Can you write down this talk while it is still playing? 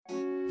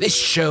This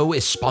show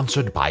is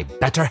sponsored by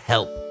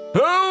BetterHelp.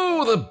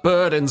 Oh, the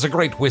burdens a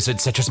great wizard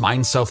such as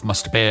myself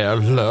must bear,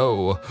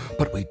 lo.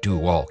 But we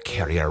do all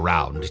carry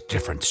around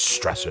different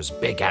stressors,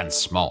 big and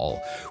small.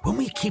 When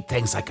we keep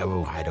things like,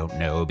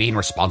 being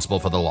responsible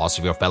for the loss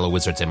of your fellow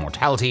wizard's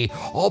immortality,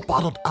 all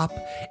bottled up,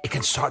 it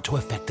can start to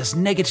affect us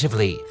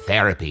negatively.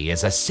 Therapy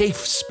is a safe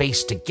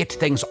space to get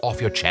things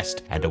off your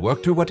chest and to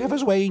work through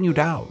whatever's weighing you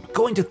down.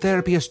 Going to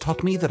therapy has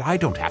taught me that I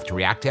don't have to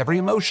react to every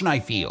emotion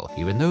I feel,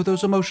 even though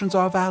those emotions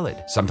are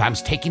valid.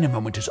 Sometimes taking a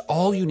moment is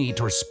all you need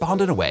to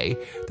respond in a way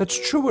that's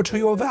truer to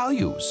your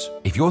values.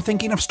 If you're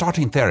thinking of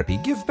starting therapy,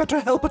 give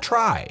BetterHelp a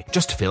try.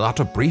 Just fill out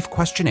a brief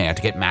questionnaire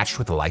to get matched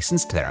with a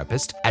licensed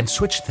therapist and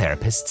switch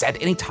therapists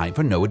at any time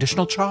for no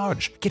additional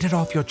charge. Get it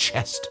off your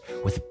chest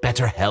with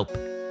BetterHelp.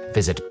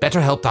 Visit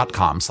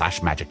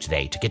betterhelp.com/magic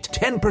today to get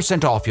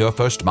 10% off your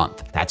first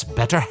month. That's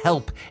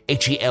BetterHelp,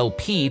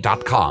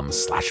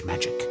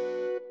 HELP.com/magic.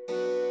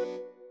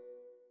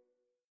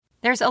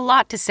 There's a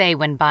lot to say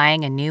when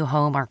buying a new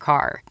home or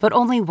car, but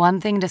only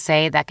one thing to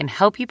say that can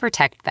help you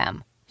protect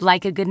them.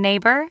 Like a good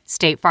neighbor,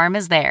 State Farm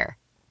is there.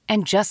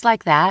 And just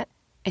like that,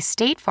 a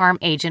State Farm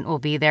agent will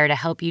be there to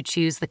help you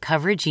choose the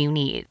coverage you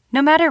need,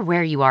 no matter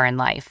where you are in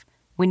life.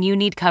 When you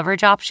need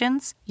coverage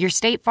options, your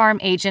State Farm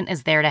agent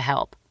is there to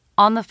help,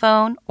 on the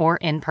phone or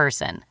in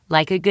person.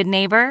 Like a good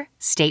neighbor,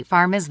 State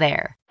Farm is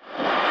there.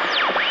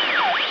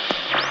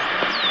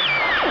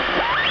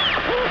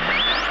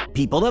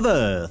 People of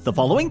Earth, the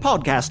following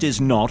podcast is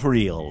not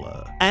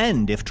real.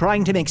 And if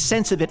trying to make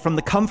sense of it from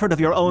the comfort of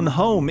your own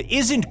home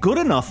isn't good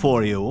enough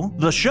for you,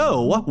 the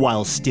show,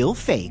 while still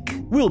fake,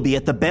 will be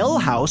at the Bell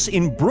House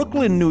in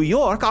Brooklyn, New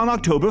York on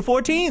October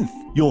 14th.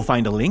 You'll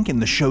find a link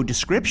in the show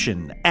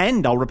description,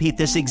 and I'll repeat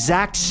this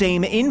exact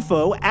same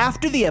info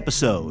after the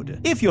episode,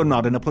 if you're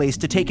not in a place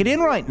to take it in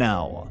right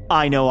now.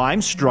 I know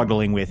I'm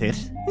struggling with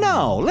it.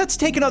 Now, let's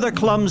take another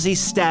clumsy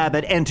stab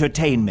at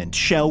entertainment,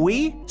 shall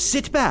we?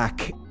 Sit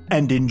back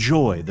and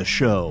enjoy the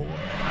show.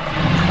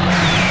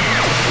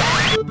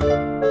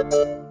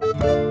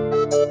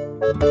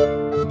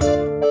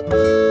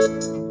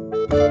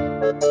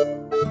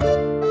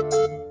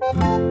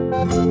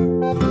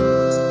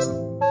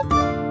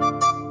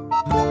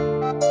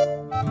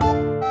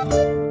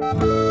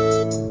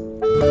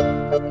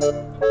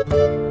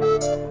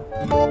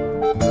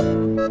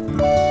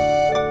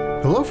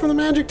 Hello from the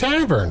Magic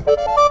Tavern,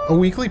 a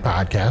weekly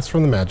podcast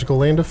from the magical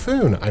land of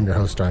Foon. I'm your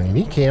host, Arnie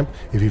Niekamp.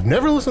 If you've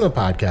never listened to the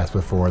podcast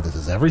before, this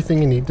is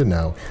everything you need to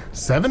know.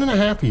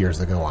 7.5 years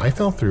ago, I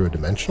fell through a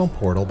dimensional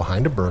portal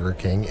behind a Burger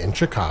King in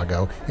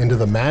Chicago into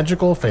the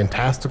magical,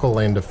 fantastical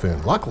land of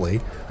Foon. Luckily,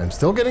 I'm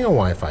still getting a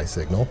Wi-Fi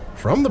signal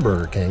from the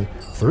Burger King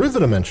through the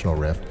dimensional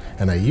rift,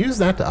 and I use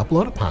that to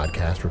upload a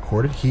podcast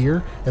recorded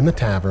here in the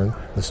Tavern,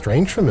 the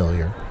Strange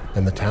Familiar,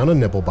 in the town of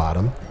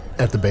Nibblebottom,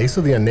 at the base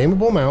of the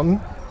unnameable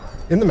mountain,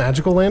 in the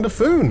magical land of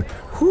Foon.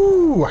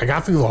 Whoo, I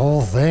got through the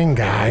whole thing,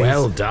 guys.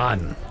 Well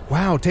done.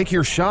 Wow, take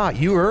your shot.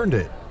 You earned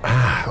it.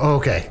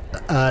 Okay.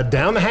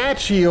 Down the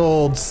hatch, ye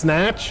old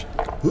snatch.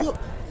 Whoo.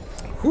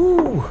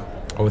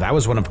 Oh, that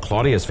was one of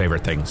Claudia's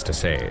favorite things to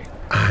say.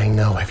 I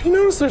know. Have you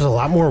noticed there's a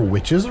lot more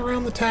witches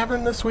around the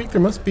tavern this week?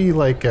 There must be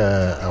like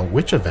a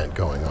witch event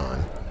going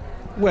on.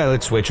 Well,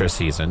 it's Witcher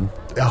season.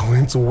 Oh,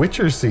 it's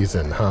Witcher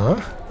season, huh?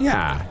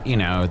 Yeah,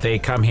 they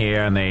come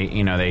here and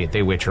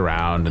they witch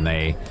around and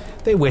they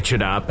witch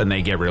it up and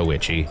they get real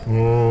witchy.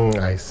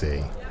 I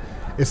see.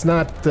 It's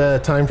not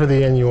time for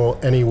the annual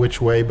Any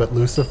Which Way But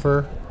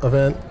Lucifer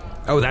event?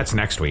 Oh, that's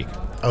next week.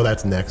 Oh,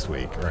 that's next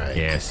week, right.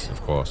 Yes,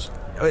 of course.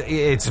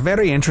 It's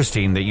very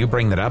interesting that you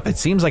bring that up. It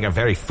seems like a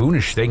very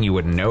foolish thing you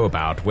wouldn't know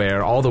about,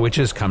 where all the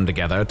witches come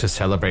together to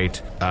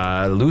celebrate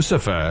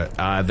Lucifer,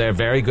 their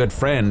very good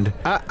friend.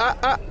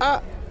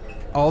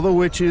 All the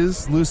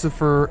witches,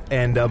 Lucifer,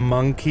 and a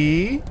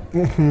monkey.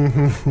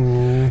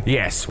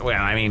 Yes,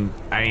 well, I mean,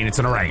 it's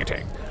an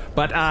orangutan.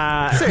 But,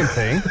 Same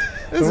thing.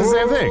 It's the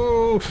same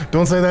thing.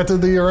 Don't say that to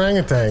the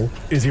orangutan.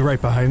 Is he right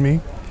behind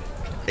me?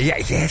 Yeah,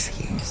 yes,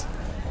 he is.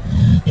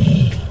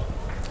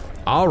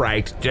 All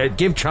right,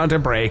 give Chunt a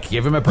break.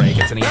 Give him a break.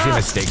 It's an easy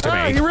mistake to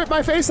make. He ripped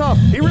my face off.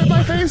 You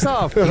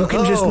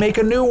can just make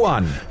a new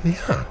one.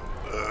 Yeah.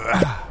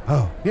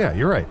 Oh, yeah,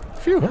 you're right.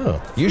 Phew.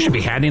 Oh. You should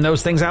be handing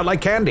those things out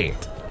like candy.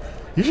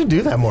 You should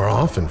do that more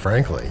often,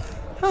 frankly.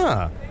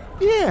 Huh.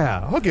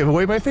 Yeah, I'll give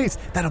away my face.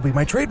 That'll be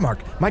my trademark,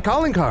 my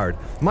calling card,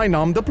 my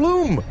nom de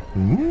plume.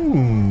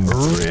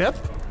 Rip.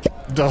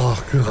 Oh,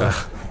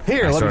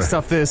 Here, let me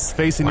stuff this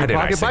face in your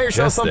pocket. Buy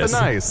yourself something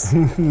nice.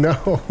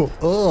 No.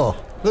 Ugh.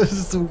 This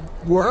is the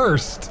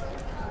worst.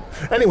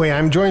 Anyway,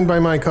 I'm joined by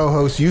my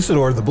co-host,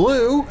 Usador the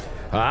Blue.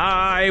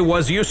 I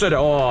was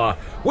Usador,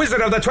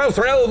 wizard of the 12th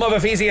realm of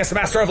Ephesius,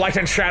 master of light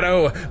and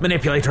shadow,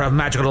 manipulator of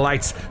magical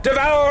delights,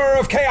 devourer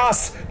of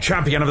chaos,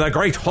 champion of the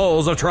great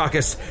halls of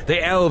Trakus. The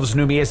elves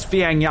knew me as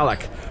Fiang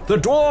Yalak, the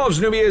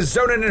dwarves knew me as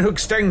Zonin and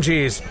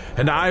Hookstengis,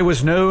 and I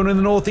was known in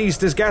the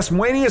northeast as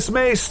Gasmuenius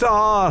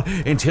Maystar,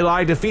 until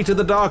I defeated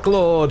the Dark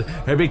Lord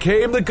and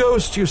became the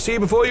ghost you see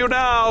before you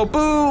now.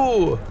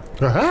 Boo!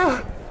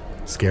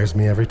 Scares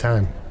me every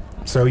time.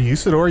 So,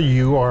 Usador,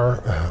 you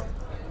are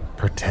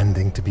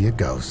pretending to be a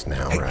ghost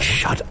now, Hey, right?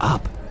 shut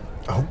up.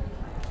 Oh,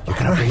 You're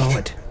going to blow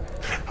it.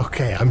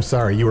 okay, I'm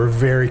sorry. You were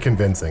very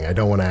convincing. I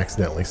don't want to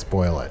accidentally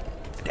spoil it.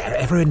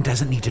 Everyone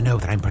doesn't need to know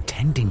that I'm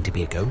pretending to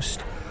be a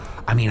ghost.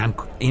 I mean, I'm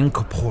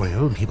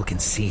incorporeal and people can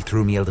see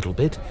through me a little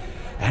bit.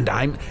 And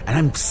I'm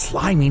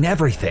sliming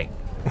everything.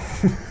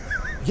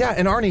 Yeah,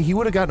 and Arnie, he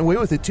would have gotten away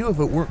with it too if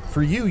it weren't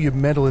for you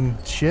meddling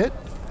shit.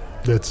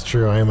 That's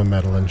true. I am a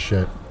meddling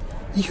shit.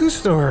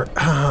 Usador,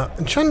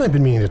 Chun and I've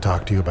been meaning to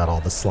talk to you about all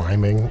the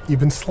sliming. You've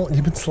been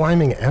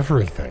sliming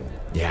everything.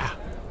 Yeah.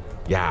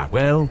 Yeah,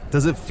 well,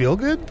 Does it feel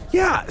good?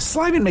 yeah,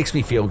 sliming makes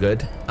me feel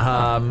good.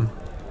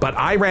 But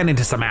I ran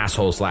into some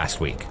assholes last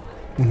week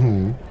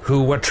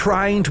who were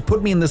trying to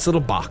put me in this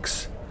little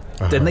box.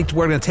 Then they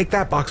were going to take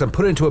that box and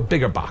put it into a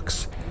bigger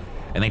box.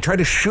 And they tried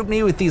to shoot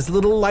me with these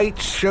little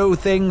light show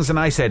things, and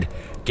I said,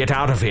 "Get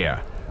out of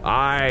here.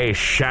 I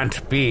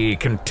shan't be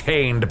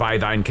contained by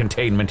thine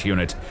containment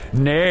unit.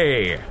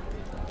 Nay."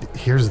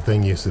 Here's the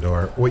thing,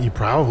 Usador. What you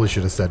probably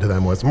should have said to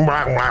them was,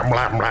 "Blah, blah,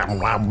 blah, blah,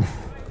 blah."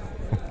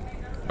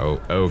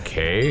 Oh,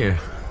 okay.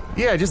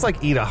 Yeah, just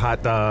like eat a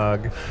hot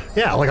dog.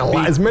 Yeah, like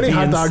as many be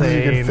hot dogs as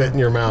you can insane. fit in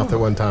your mouth at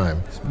one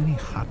time. So many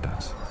hot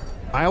dogs.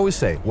 I always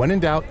say, when in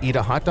doubt, eat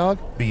a hot dog,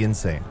 be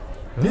insane.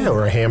 Yeah,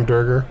 or a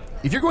hamburger.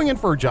 If you're going in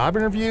for a job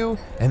interview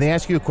and they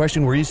ask you a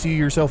question where you see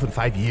yourself in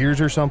 5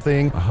 years or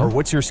something, or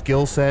what's your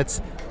skill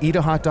sets, eat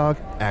a hot dog,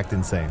 act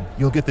insane.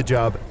 You'll get the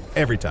job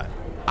every time.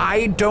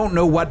 I don't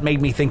know what made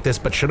me think this,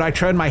 but should I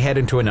turn my head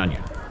into an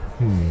onion?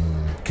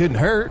 Couldn't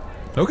hurt.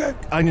 Okay.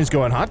 Onions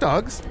go on hot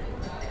dogs.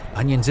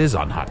 Onions is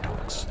on hot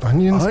dogs.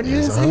 Onions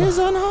is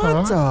on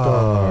hot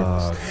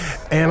dogs.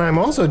 And I'm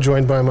also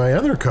joined by my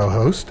other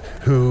co-host,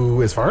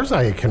 who, as far as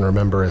I can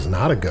remember, is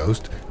not a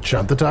ghost,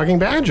 Chunt the Talking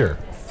Badger.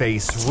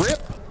 Face rip.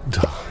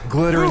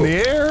 Glitter in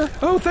the air.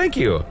 Oh, thank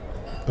you.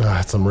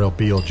 That's some real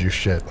Beetlejuice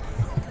shit.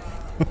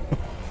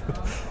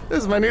 This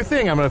is my new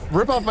thing. I'm going to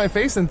rip off my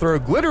face and throw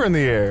glitter in the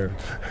air.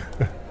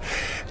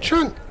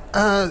 Chunt,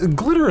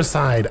 glitter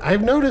aside,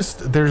 I've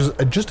noticed there's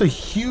just a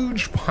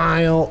huge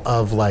pile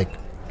of,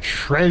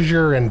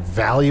 treasure and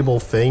valuable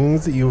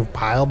things that you've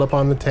piled up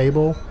on the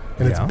table,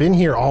 and it's Yeah. been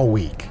here all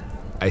week.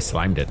 I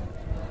slimed it.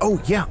 Oh,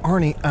 yeah,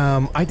 Arnie,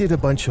 I did a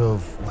bunch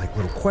of,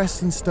 little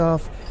quests and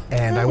stuff,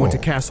 and I went to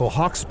Castle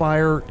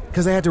Hawkspire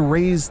because I had to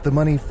raise the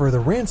money for the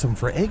ransom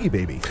for Eggy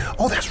Baby.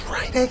 Oh, that's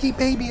right. Eggy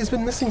Baby has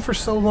been missing for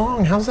so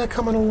long. How's that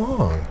coming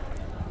along?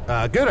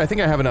 Good, I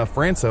think I have enough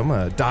ransom.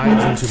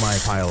 Dives into my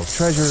pile of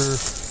treasure,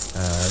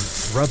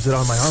 rubs it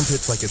on my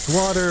armpits like it's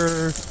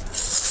water,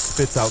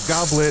 spits out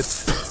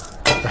goblets.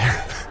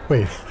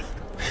 Wait,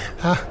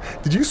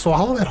 did you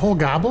swallow that whole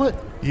goblet?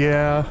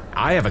 Yeah.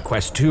 I have a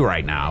quest too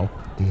right now.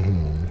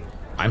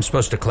 I'm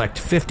supposed to collect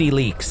 50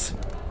 leeks.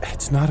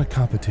 It's not a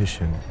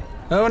competition.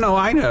 Oh, no,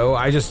 I know.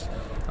 I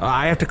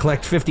have to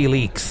collect 50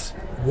 leeks.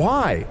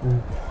 Why?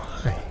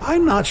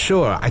 I'm not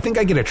sure. I think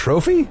I get a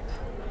trophy?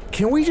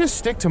 Can we just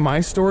stick to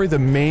my story, the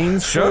main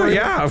story? Sure,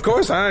 yeah, of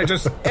course. I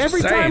just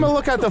Every time I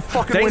look out the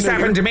fucking things window,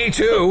 happen to me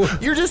too.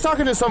 you're just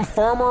talking to some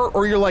farmer,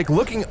 or you're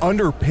looking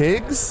under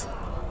pigs.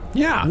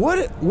 Yeah.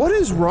 What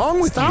is wrong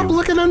with Stop you?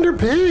 looking under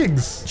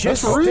pigs.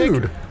 Just That's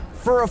rude. stick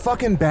for a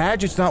fucking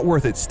badge. It's not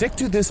worth it. Stick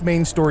to this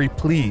main story,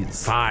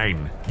 please.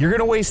 Fine. You're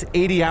gonna waste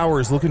 80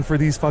 hours looking for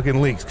these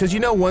fucking leaks because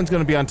one's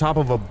gonna be on top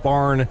of a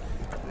barn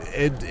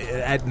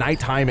at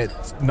nighttime at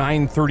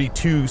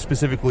 9:32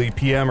 specifically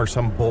p.m. or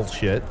some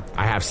bullshit.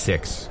 I have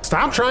 6.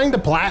 Stop trying to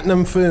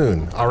platinum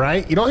Foon, all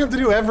right? You don't have to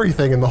do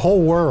everything in the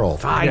whole world.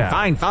 Fine, Yeah.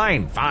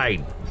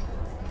 fine.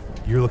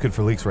 You're looking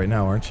for leaks right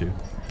now, aren't you?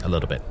 A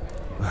little bit.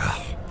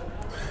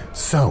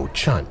 So,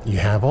 Chunt, you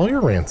have all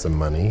your ransom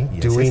money.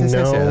 Yes, Do we yes, yes,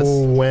 know yes,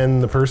 yes. when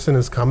the person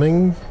is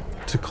coming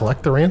to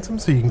collect the ransom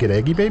so you can get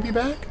Eggy Baby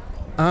back?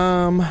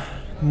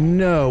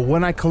 No.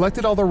 When I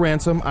collected all the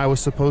ransom, I was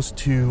supposed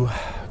to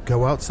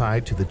go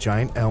outside to the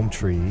giant elm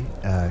tree,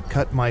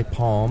 cut my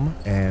palm,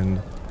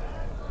 and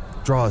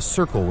draw a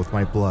circle with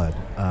my blood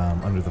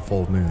under the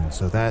full moon.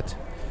 So that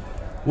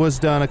was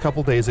done a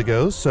couple days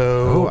ago.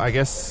 So I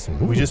guess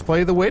we just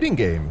play the waiting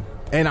game.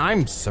 And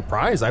I'm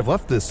surprised. I've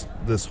left this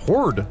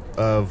hoard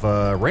of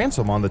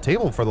ransom on the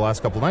table for the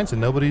last couple nights, and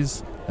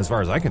nobody's, as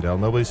far as I can tell,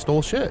 nobody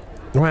stole shit.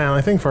 Well,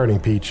 I think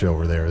Farting Peach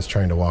over there is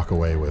trying to walk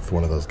away with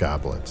one of those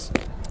goblets.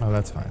 Oh,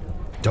 that's fine.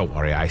 Don't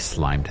worry, I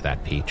slimed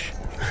that peach.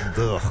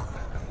 Ugh.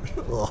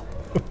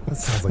 That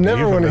sounds like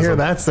Never a want to hear euphemism.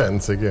 that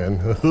sentence again.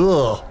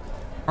 Ugh.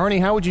 Arnie,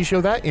 how would you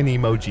show that in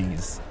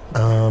emojis?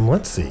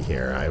 Let's see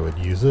here. I would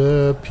use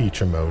a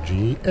peach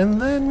emoji,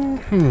 and then,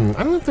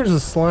 I don't know if there's a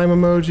slime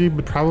emoji,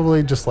 but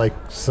probably just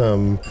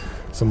some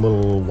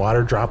little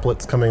water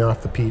droplets coming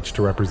off the peach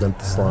to represent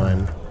the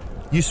slime.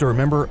 Used to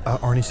remember,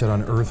 Arnie said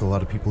on Earth a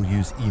lot of people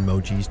use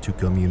emojis to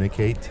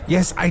communicate.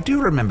 Yes, I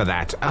do remember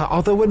that.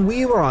 Although when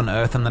we were on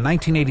Earth in the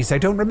 1980s, I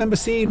don't remember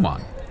seeing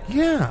one.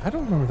 Yeah, I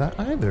don't remember that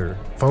either.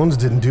 Phones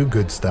didn't do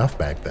good stuff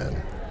back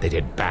then. They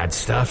did bad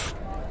stuff.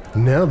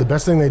 No, the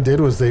best thing they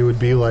did was they would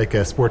be like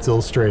a Sports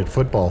Illustrated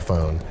football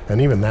phone, and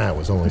even that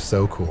was only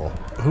so cool.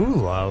 Ooh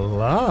la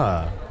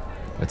la.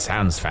 It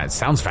sounds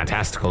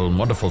fantastical and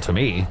wonderful to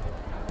me.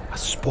 A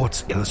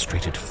Sports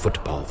Illustrated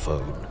football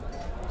phone.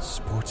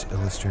 Sports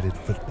Illustrated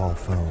football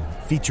phone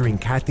featuring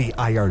Kathy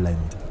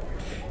Ireland.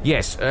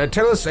 Yes,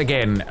 tell us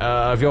again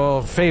of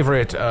your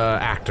favorite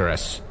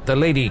actress, the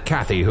lady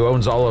Kathy who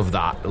owns all of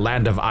the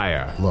Land of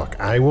Ire. Look,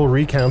 I will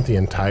recount the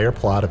entire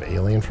plot of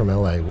Alien from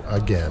L.A.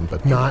 again,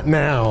 but not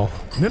now.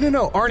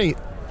 No, Arnie,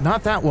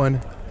 not that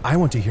one. I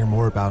want to hear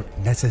more about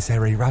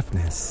Necessary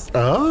Roughness.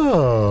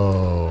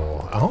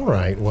 Oh, all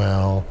right.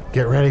 Well,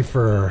 get ready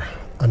for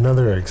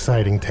another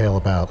exciting tale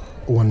about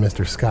one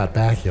Mr. Scott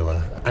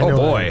Bakula. Oh,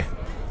 boy.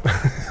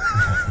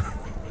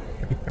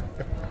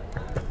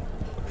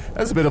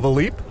 That's a bit of a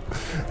leap.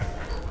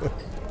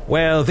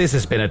 Well, this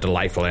has been a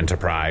delightful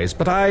enterprise,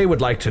 but I would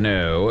like to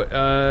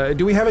know,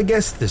 do we have a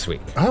guest this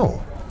week?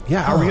 Oh.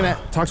 Yeah, are we going to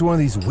talk to one of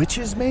these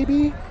witches,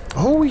 maybe?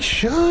 Oh, we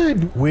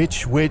should.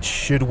 Which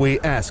should we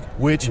ask?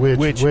 Which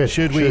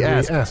should we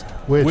ask?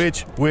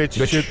 Which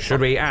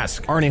should we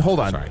ask? Arnie, hold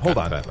on.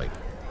 That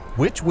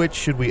Which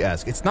should we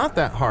ask? It's not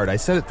that hard. I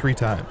said it 3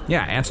 times.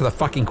 Yeah, answer the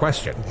fucking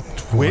question.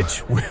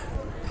 Which? You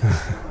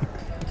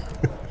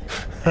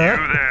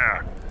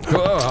there.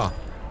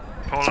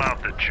 Pull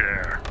out the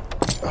chair.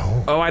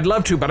 Oh, I'd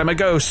love to, but I'm a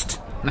ghost.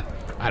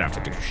 I don't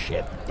have to do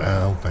shit.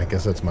 Well, I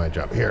guess that's my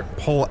job. Here.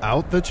 Pull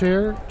out the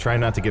chair? Try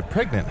not to get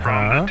pregnant,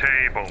 From the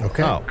table.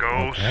 Okay.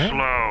 Go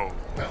slow.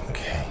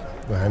 Okay.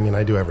 Well, I mean,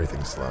 I do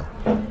everything slow.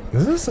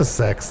 Is this a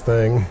sex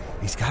thing?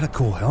 He's got a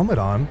cool helmet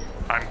on.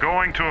 I'm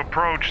going to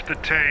approach the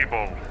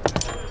table.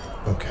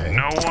 Okay.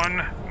 No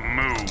one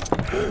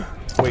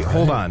move. Wait,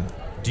 hold on.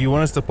 Do you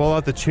want us to pull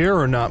out the chair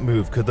or not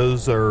move? Because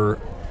those are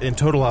in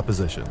total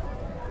opposition.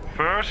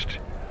 First,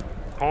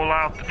 pull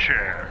out the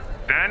chair.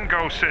 Then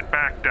go sit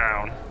back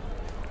down.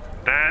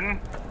 Then,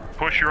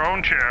 push your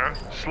own chair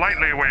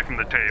slightly away from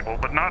the table,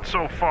 but not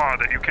so far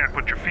that you can't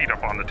put your feet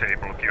up on the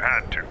table if you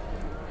had to.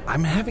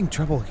 I'm having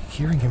trouble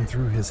hearing him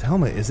through his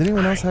helmet. Is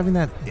anyone else having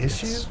that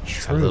issue?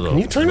 True. Can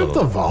you turn up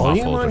the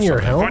volume on your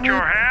helmet? Put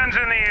your hands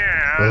in the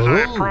air as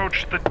I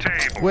approach the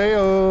table.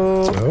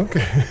 Way-oh.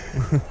 Okay.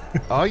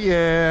 Oh,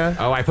 yeah.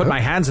 Oh, I put my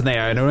hands in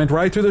there and it went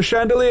right through the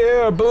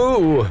chandelier.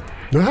 Boo.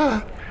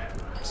 Ah.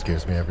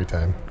 Scares me every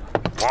time.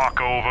 Walk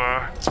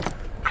over.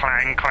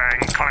 Clang, clang,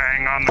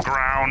 clang on the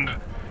ground.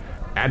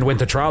 And went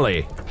the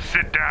trolley.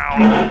 Sit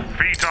down.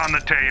 Feet on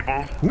the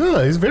table.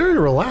 No, he's very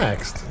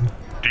relaxed.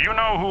 Do you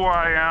know who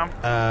I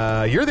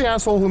am? You're the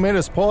asshole who made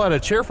us pull out a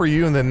chair for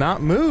you and then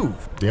not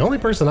move. The only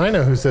person I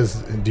know who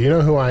says, "Do you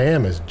know who I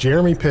am?" is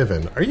Jeremy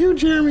Piven. Are you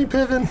Jeremy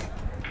Piven?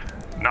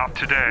 Not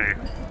today.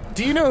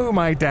 Do you know who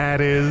my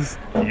dad is?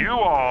 You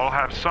all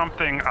have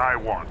something I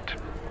want.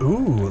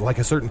 Ooh, like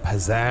a certain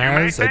pizzazz. You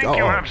may think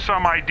you have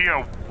some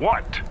idea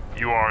what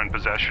you are in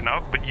possession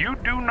of, but you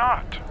do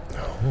not.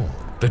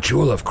 The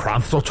Jewel of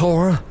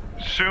Kronthultor?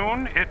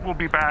 Soon it will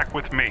be back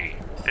with me.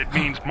 It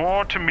means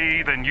more to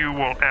me than you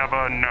will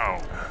ever know.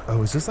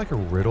 Oh, is this like a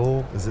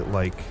riddle? Is it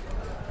like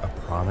a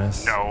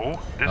promise? No,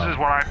 this is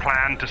what I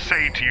planned to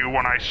say to you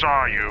when I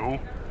saw you,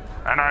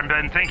 and I've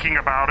been thinking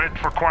about it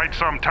for quite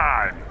some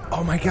time.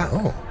 Oh my god.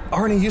 Oh.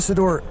 Arnie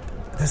Usador,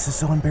 this is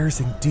so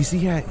embarrassing. Do you see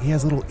he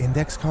has little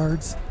index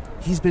cards?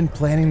 He's been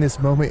planning this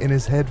moment in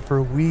his head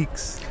for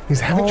weeks. He's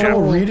having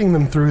trouble reading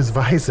them through his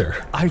visor.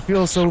 I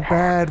feel so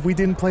bad. We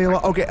didn't play a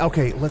lot.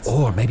 Okay, let's...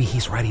 Or maybe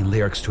he's writing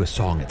lyrics to a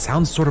song. It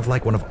sounds sort of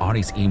like one of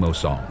Arnie's emo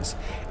songs.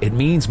 It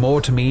means more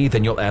to me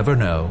than you'll ever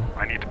know.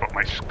 I need to put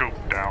my scope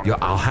down.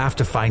 I'll have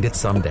to find it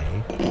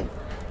someday.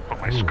 Put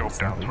my scope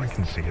down so I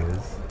can see it.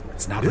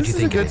 It's not what you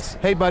think it is.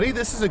 Hey, buddy,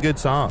 this is a good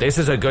song. This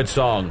is a good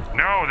song.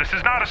 No, this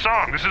is not a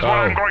song. This is what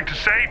I'm going to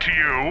say to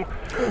you,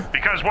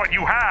 because what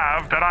you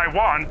have that I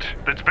want,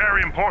 that's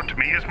very important to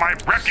me, is my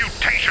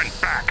reputation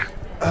back.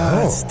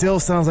 It still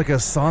sounds like a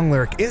song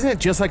lyric. Isn't it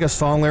just like a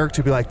song lyric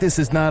to be like, this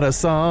is not a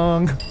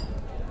song?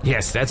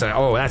 Yes, that's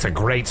a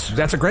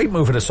great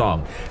move in a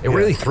song. It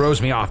really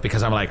throws me off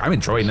because I'm like, I'm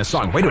enjoying this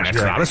song. Wait a minute,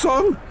 it's not a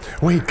song?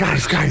 Wait,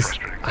 guys.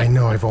 I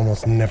know I've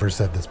almost never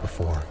said this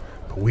before,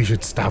 but we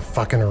should stop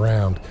fucking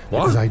around.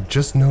 What? Because I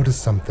just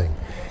noticed something.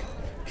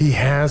 He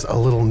has a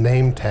little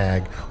name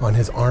tag on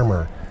his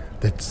armor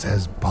that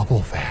says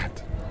Bubble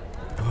Fat.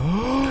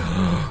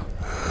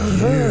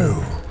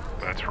 You.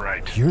 That's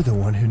right. You're the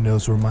one who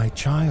knows where my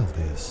child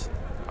is.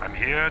 I'm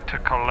here to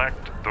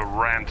collect the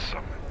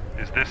ransom.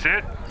 Is this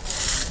it?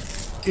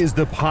 Is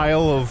the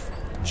pile of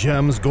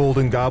gems, gold,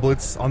 and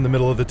goblets on the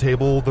middle of the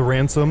table the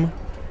ransom?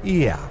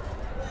 Yeah.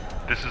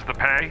 This is the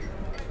pay?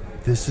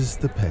 This is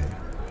the pay.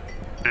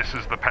 This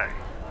is the pay.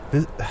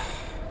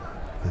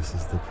 This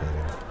is the pay.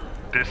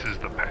 This is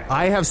the pay.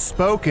 I have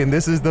spoken.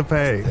 This is the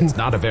pay. It's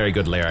not a very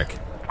good lyric.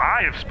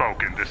 I have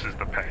spoken. This is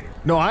the pay.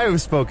 No, I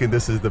have spoken.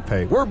 This is the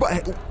pay.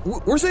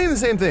 We're saying the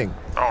same thing.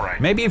 All right.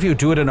 Maybe if you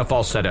do it in a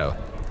falsetto.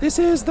 This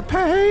is the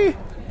pay.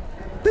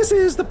 This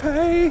is the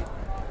pay.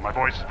 My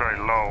voice is very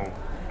low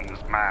in this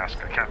mask.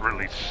 I can't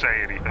really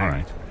say anything. All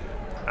right.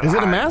 Is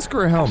it a mask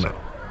or a helmet?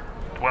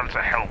 Well, it's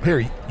a helmet. Here,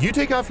 you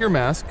take off your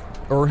mask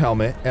or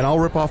helmet, and I'll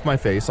rip off my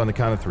face on the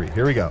count of 3.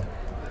 Here we go.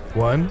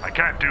 1. I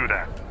can't do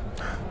that.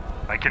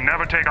 I can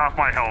never take off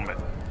my helmet,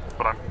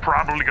 but I'm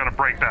probably going to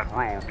break that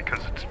rule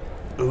because it's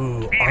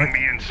eating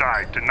me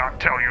inside to not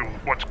tell you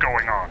what's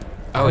going on.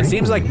 Oh, it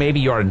seems like maybe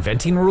you're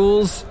inventing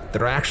rules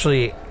that are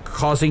actually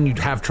causing you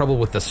to have trouble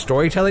with the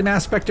storytelling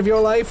aspect of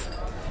your life.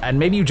 And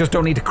maybe you just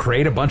don't need to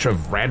create a bunch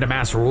of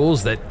random-ass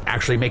rules that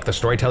actually make the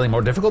storytelling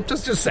more difficult.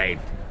 Just saying.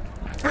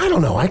 I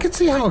don't know. I could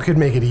see how it could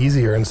make it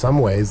easier in some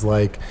ways.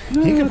 Like,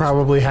 he could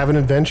probably have an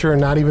adventure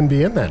and not even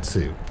be in that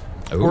suit.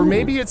 Ooh. Or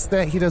maybe it's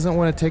that he doesn't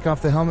want to take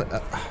off the helmet.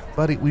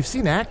 Buddy, we've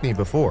seen acne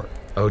before.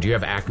 Oh, do you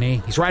have acne?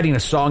 He's writing a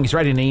song. He's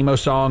writing an emo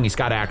song. He's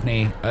got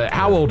acne.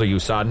 How old are you,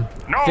 son?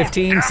 No,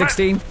 15,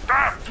 16?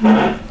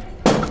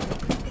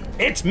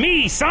 It's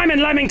me,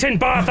 Simon Leamington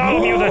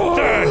Bartholomew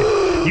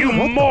III. You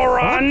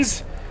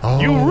morons!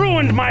 You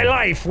ruined my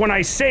life when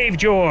I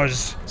saved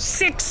yours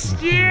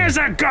 6 years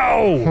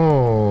ago!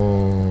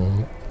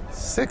 Oh.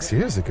 6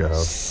 years ago.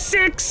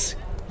 6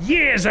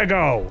 years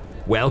ago!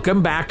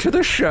 Welcome back to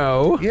the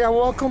show. Yeah,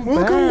 welcome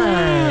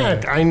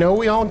Back. I know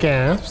we all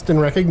gasped in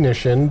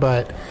recognition,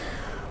 but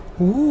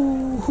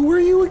who are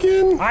you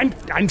again?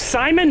 I'm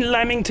Simon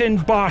Leamington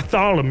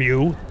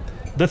Bartholomew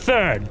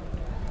III.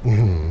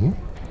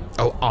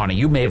 Oh, Arnie,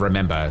 you may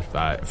remember,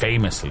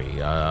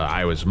 famously,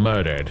 I was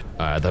murdered.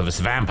 The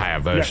vampire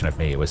version of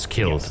me was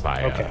killed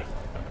by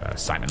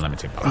Simon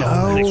Leamington.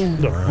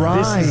 Look,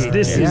 right.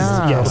 This is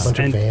yes, A bunch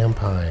of and-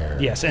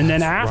 vampires. yes, and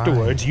then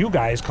afterwards, you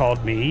guys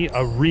called me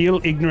a real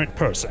ignorant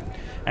person.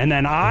 And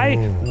then I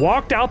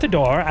walked out the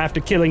door after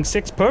killing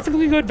 6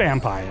 perfectly good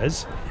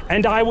vampires,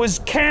 and I was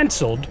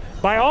canceled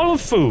by all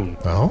of Foon.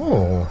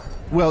 Oh.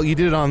 Well, you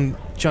did it on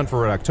Chunt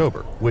for Red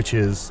October, which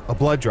is a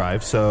blood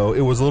drive, so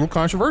it was a little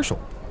controversial.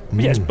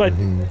 Yes, but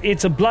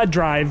it's a blood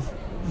drive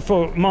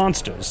for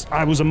monsters.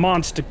 I was a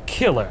monster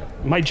killer.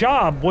 My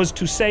job was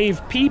to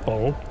save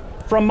people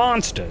from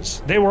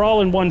monsters. They were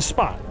all in one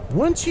spot.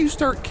 Once you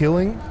start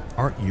killing,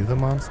 aren't you the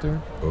monster?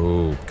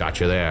 Oh,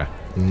 gotcha there.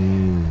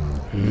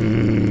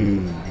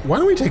 Why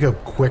don't we take a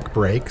quick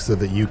break so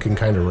that you can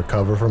kind of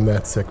recover from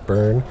that sick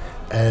burn,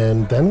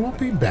 and then we'll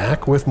be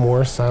back with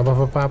more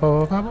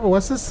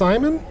What's this,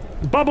 Simon?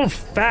 Bubble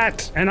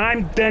fat, and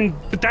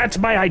but that's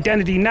my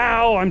identity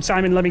now. I'm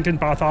Simon Leamington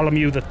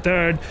Bartholomew III.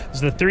 This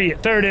is the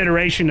third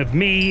iteration of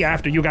me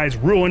after you guys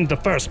ruined the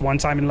first one,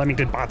 Simon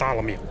Leamington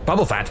Bartholomew.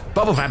 Bubble fat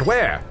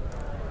where?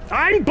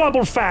 I'm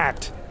Bubble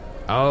Fat.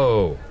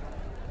 Oh.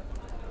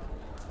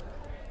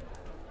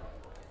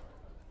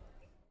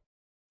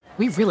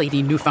 We really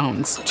need new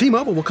phones.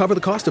 T-Mobile will cover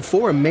the cost of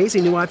 4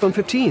 amazing new iPhone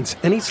 15s,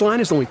 and each line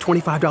is only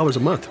 $25 a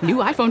month. New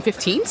iPhone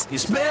 15s?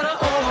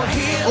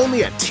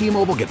 Only at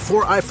T-Mobile, get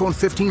 4 iPhone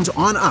 15s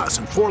on us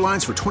and 4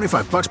 lines for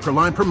 $25 per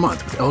line per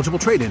month with eligible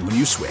trade-in when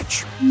you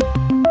switch.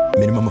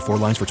 Minimum of 4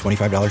 lines for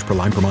 $25 per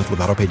line per month with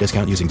autopay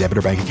discount using debit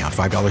or bank account.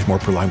 $5 more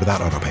per line without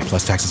autopay,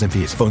 plus taxes and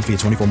fees. Phone fee at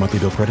 24 monthly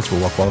bill credits for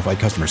well-qualified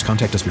customers.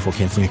 Contact us before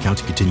canceling account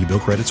to continue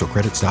bill credits or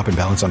credit stop and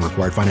balance on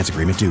required finance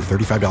agreement due.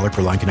 $35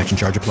 per line connection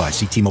charge applies.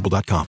 See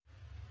T-Mobile.com.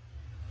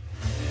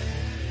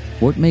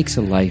 What makes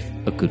a life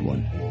a good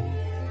one?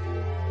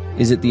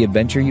 Is it the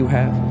adventure you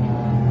have?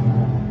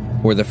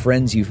 Or the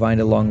friends you find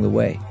along the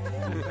way?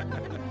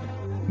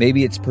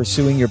 Maybe it's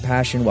pursuing your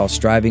passion while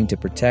striving to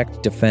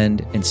protect,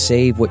 defend, and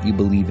save what you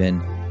believe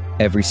in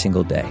every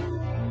single day.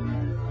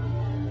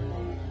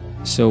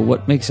 So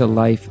what makes a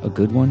life a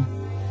good one?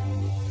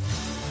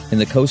 In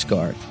the Coast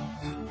Guard,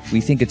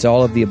 we think it's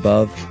all of the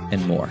above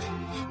and more.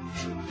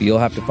 But you'll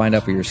have to find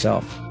out for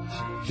yourself.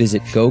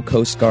 Visit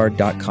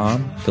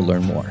gocoastguard.com to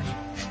learn more.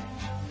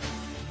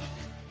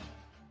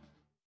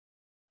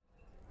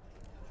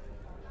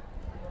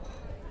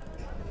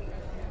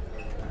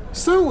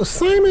 So,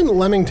 Simon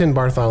Leamington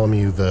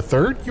Bartholomew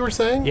III, you were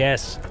saying?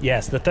 Yes,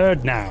 the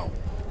third now.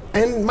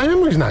 And my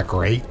memory's not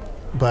great,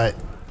 but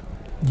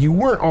you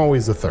weren't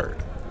always the third.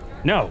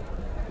 No,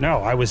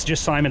 I was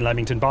just Simon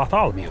Leamington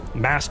Bartholomew,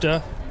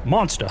 master,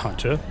 monster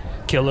hunter,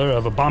 killer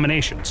of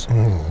abominations.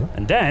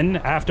 And then,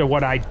 after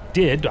what I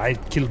did, I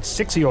killed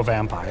 6 of your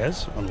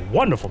vampires on a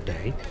wonderful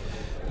day.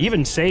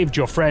 Even saved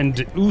your friend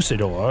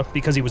Usador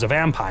because he was a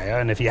vampire,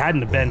 and if he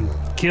hadn't have been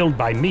killed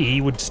by me,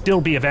 he would still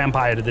be a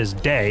vampire to this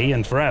day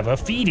and forever,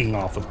 feeding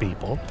off of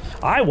people.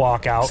 I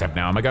walk out... Except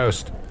now I'm a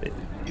ghost.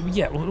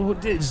 Yeah, well,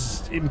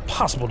 it's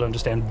impossible to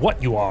understand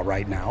what you are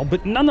right now,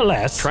 but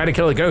nonetheless... Try to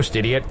kill a ghost,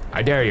 idiot.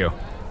 I dare you.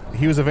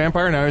 He was a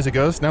vampire, now he's a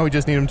ghost. Now we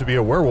just need him to be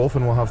a werewolf,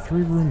 and we'll have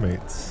 3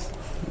 roommates.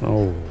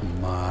 Oh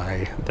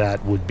my,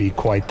 that would be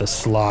quite the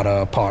slaughter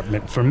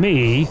apartment for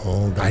me.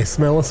 Oh, I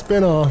smell a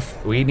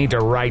spinoff. We need to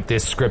write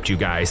this script, you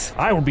guys.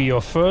 I will be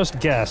your first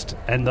guest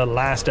and the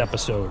last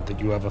episode that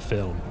you ever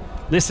film.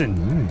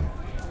 Listen.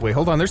 Wait,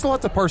 hold on. There's a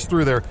lot to parse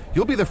through there.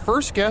 You'll be the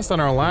first guest on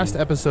our last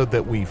episode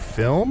that we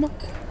film?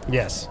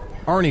 Yes.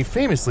 Arnie,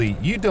 famously,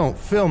 you don't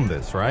film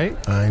this, right?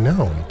 I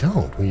know, we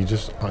don't. We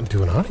just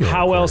do an audio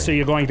How recording. else are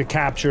you going to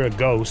capture a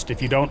ghost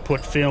if you don't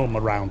put film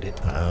around it?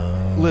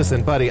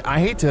 Listen, buddy, I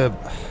hate to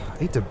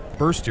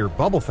burst your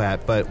bubble fat,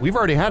 but we've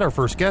already had our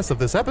first guest of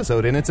this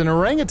episode, and it's an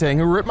orangutan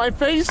who ripped my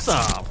face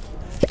off.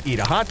 Eat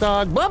a hot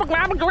dog, blah, blah,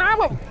 blah, blah,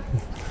 blah.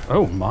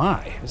 Oh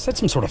my, is that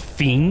some sort of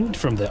fiend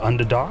from the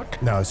Underdark?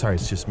 No, sorry,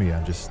 it's just me.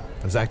 I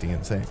was acting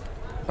insane.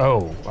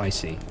 Oh, I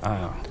see.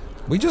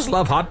 We just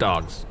love hot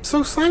dogs.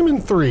 So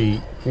Simon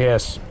 3,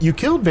 Yes. you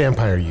killed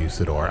Vampire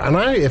Usador, and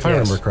if I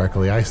remember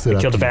correctly, I stood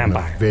up killed to a you in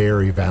vampire. a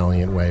very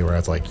valiant way where I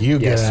was like, you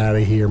Yes. get out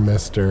of here,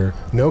 mister.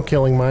 No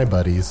killing my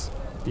buddies.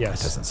 Yes.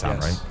 That doesn't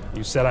sound yes. right.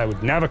 You said I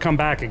would never come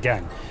back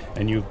again.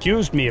 And you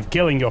accused me of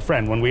killing your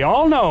friend when we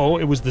all know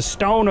it was the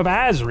Stone of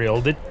Azrael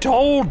that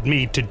told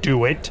me to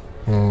do it.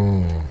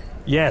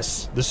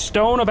 Yes, the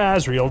Stone of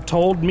Azrael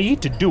told me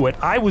to do it.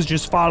 I was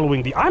just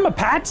following I'm a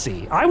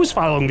patsy. I was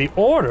following the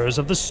orders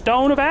of the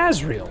Stone of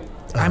Azrael.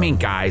 I mean,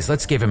 guys,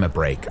 let's give him a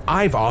break.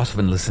 I've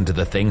often listened to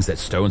the things that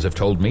stones have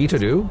told me to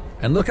do,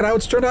 and look at how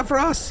it's turned out for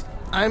us.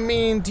 I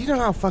mean, do you know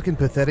how fucking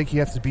pathetic you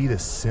have to be to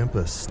simp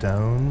a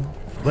stone?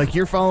 Like,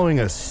 you're following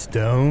a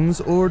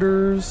stone's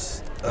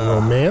orders?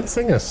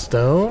 Romancing a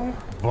stone?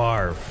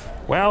 Barf.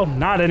 Well,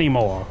 not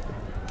anymore.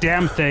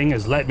 Damn thing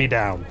has let me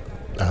down.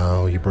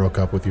 Oh, you broke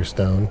up with your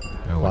stone?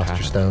 what Lost your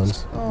happened?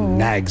 stones?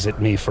 Nags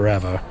at me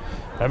forever.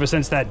 Ever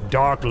since that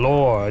Dark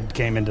Lord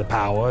came into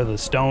power, the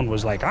stone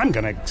was like, I'm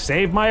gonna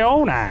save my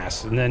own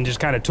ass, and then just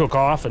kind of took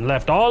off and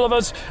left all of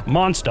us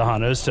monster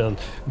hunters to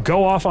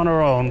go off on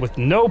our own with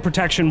no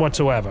protection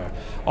whatsoever.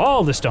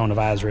 All the Stone of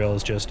Azrael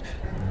has just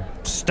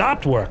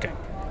stopped working.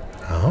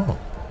 Oh.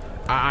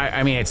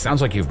 I mean, it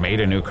sounds like you've made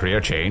a new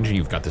career change, and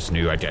you've got this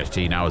new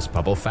identity now as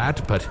Bubble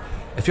Fat, but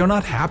if you're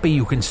not happy,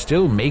 you can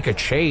still make a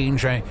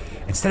change.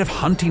 Instead of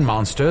hunting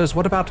monsters,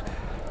 what about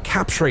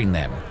capturing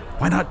them?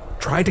 Why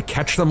not try to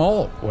catch them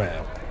all?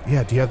 Well,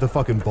 Yeah, do you have the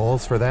fucking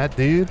balls for that,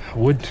 dude?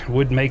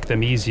 would make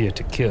them easier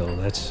to kill.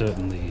 That's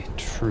certainly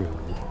true.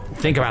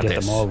 Think about Get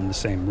this. them all in the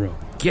same room.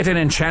 Get an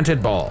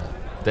enchanted ball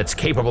that's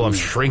capable of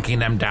shrinking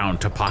them down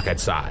to pocket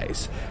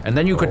size. And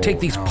then you could take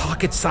these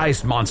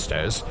pocket-sized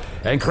monsters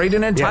and create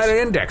an entire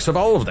index of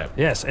all of them.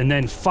 Yes, and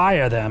then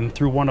fire them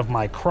through one of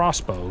my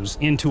crossbows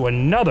into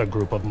another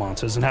group of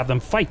monsters and have them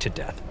fight to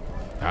death.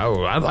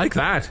 Oh, I like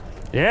that.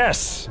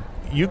 Yes.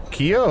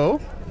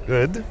 Yukio.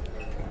 Good.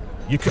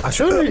 You could.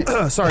 Sorry,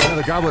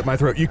 another goblet in my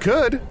throat. You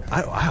could.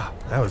 Wow,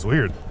 that was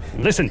weird.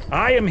 Listen,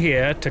 I am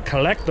here to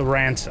collect the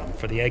ransom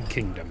for the Egg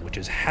Kingdom, which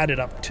has had it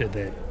up to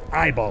the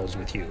eyeballs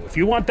with you. If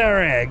you want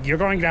their egg, you're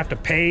going to have to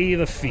pay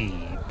the fee.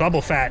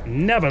 Bubble Fat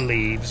never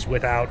leaves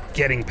without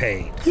getting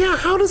paid. Yeah,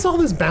 how does all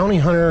this bounty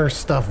hunter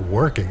stuff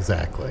work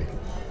exactly?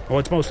 Well,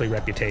 it's mostly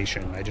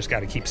reputation. I just got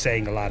to keep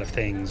saying a lot of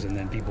things, and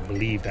then people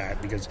believe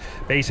that, because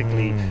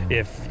basically,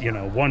 if,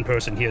 one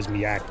person hears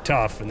me act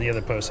tough, and the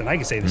other person, I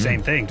can say the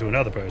same thing to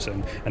another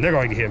person, and they're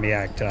going to hear me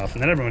act tough,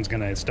 and then everyone's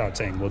going to start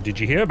saying, well,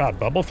 did you hear about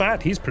Bubble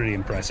Fat? He's pretty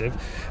impressive,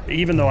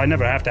 even though I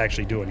never have to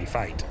actually do any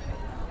fight.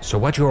 So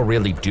what you're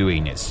really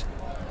doing is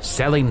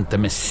selling the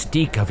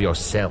mystique of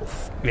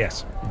yourself.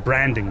 Yes,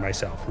 branding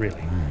myself,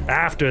 really.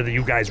 After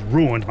you guys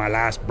ruined my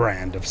last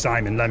brand of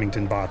Simon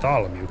Leamington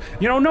Bartholomew,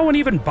 no one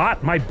even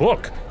bought my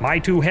book, My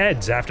Two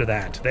Heads, after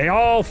that. They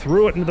all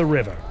threw it into the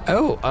river.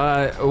 Oh,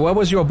 what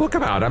was your book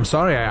about? I'm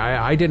sorry,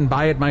 I didn't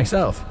buy it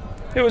myself.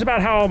 It was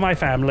about how my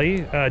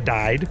family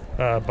died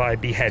by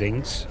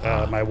beheadings.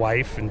 My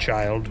wife and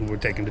child who were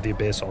taken to the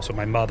abyss. Also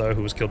my mother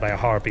who was killed by a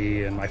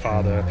harpy. And my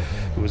father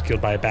who was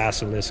killed by a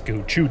basilisk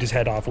who chewed his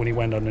head off when he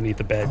went underneath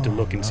the bed to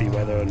look and see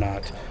whether or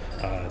not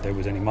there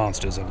was any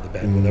monsters under the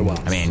bed. Well, there was.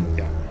 I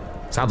mean,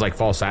 sounds like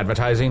false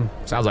advertising.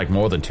 Sounds like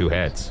more than two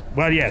heads.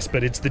 Well, yes,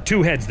 but it's the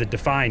two heads that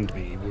defined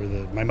me, were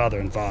my mother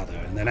and father.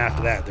 And then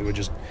after that, there were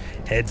just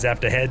heads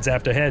after heads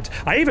after heads.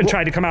 I even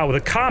tried to come out with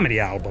a comedy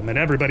album, and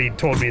everybody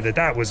told me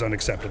that was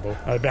unacceptable.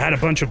 I had a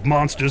bunch of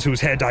monsters whose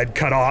head I'd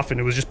cut off, and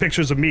it was just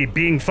pictures of me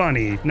being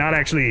funny, not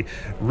actually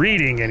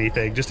reading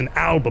anything, just an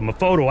album, a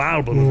photo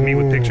album of me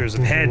with pictures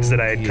of heads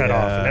that I had cut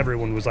off, and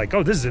everyone was like,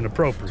 oh, this is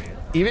inappropriate.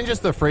 Even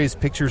just the phrase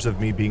pictures of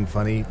me being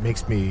funny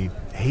makes me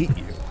hate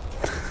you.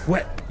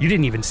 What? You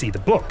didn't even see the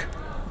book.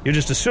 You're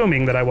just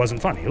assuming that I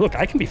wasn't funny. Look,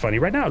 I can be funny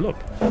right now. Look.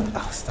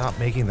 Oh, stop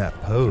making that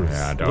pose.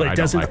 Yeah, Well, it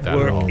doesn't like that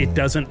work. at all. It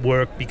doesn't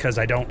work because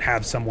I don't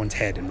have someone's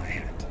head in my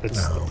hand.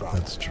 That's the problem.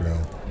 That's true.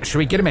 Should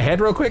we get him a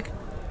head real quick?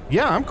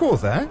 Yeah, I'm cool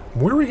with that.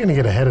 Where are we going to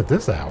get ahead at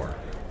this hour?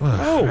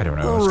 I don't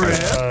know.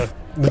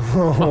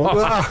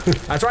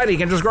 That's right, he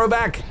can just grow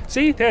back.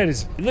 See, there it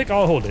is. Look,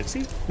 I'll hold it.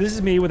 See, this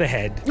is me with a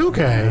head.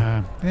 Okay.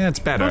 Yeah, it's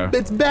better.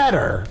 It's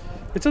better.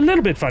 It's a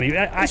little bit funny.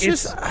 It's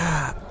just,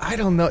 I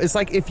don't know. It's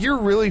like, if you're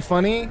really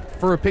funny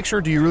for a picture,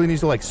 do you really need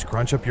to, like,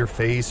 scrunch up your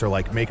face or,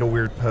 like, make a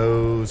weird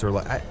pose or,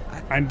 like...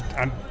 I'm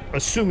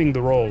assuming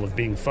the role of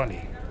being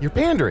funny. You're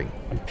pandering.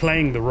 I'm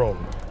playing the role.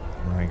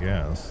 I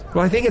guess.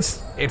 Well, I think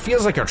it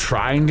feels like you're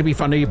trying to be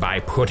funny by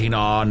putting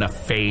on a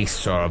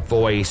face or a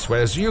voice,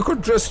 whereas you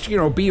could just,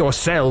 be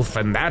yourself,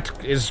 and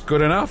that is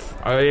good enough.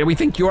 We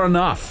think you're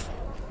enough.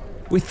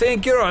 We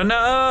think you're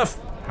enough.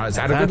 Is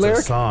that a good lyric?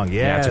 That's a song, yes.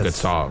 Yeah, it's a good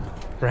song.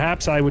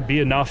 Perhaps I would be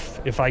enough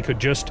if I could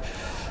just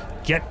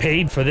get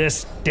paid for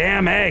this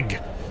damn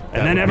egg.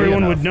 And then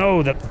everyone would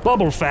know that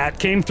Bubble Fat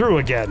came through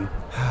again.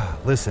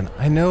 Listen,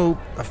 I know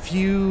a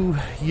few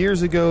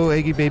years ago,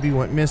 Eggy Baby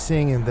went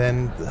missing, and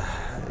then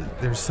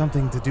there's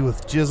something to do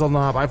with Jizzle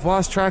Knob. I've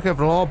lost track of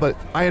it all, but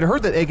I had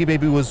heard that Eggy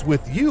Baby was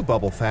with you,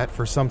 Bubble Fat,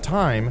 for some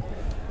time.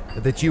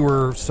 that you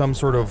were some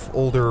sort of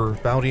older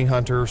bounty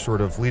hunter,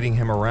 sort of leading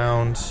him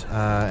around.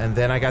 And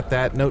then I got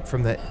that note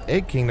from the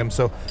Egg Kingdom.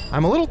 So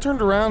I'm a little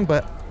turned around,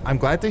 but I'm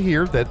glad to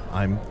hear that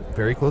I'm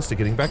very close to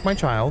getting back my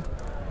child.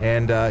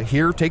 And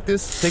here, take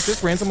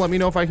this ransom. Let me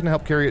know if I can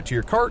help carry it to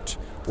your cart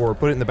or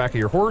put it in the back of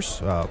your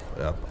horse.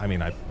 I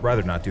mean, I'd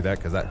rather not do that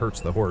because that hurts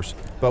the horse.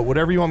 But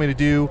whatever you want me to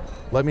do,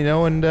 let me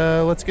know, and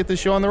let's get this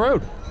show on the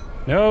road.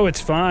 No, it's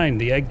fine.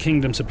 The Egg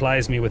Kingdom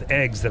supplies me with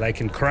eggs that I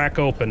can crack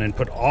open and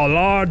put a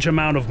large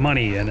amount of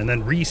money in and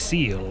then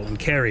reseal and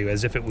carry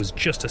as if it was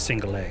just a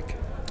single egg.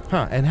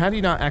 Huh, and how do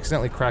you not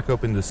accidentally crack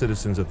open the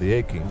citizens of the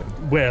Egg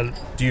Kingdom? Well,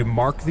 do you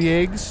mark the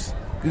eggs?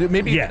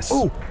 Maybe. Yes.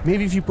 Oh,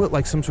 maybe if you put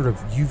like some sort of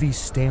UV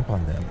stamp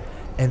on them,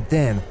 and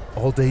then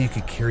all day you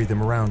could carry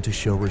them around to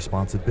show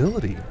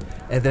responsibility.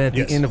 And then at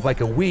the end of like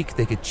a week,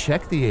 they could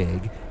check the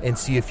egg and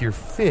see if you're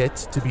fit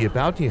to be a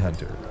bounty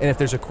hunter. And if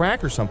there's a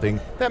crack or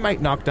something, that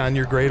might knock down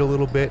your grade a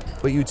little bit,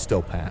 but you'd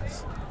still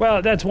pass.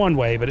 Well, that's one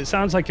way, but it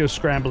sounds like you're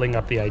scrambling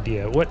up the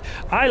idea. What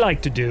I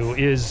like to do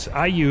is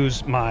I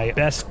use my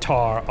best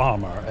tar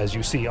armor, as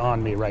you see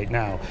on me right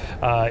now.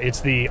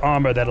 It's the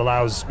armor that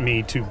allows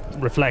me to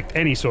reflect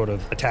any sort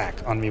of attack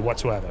on me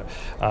whatsoever.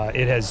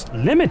 It has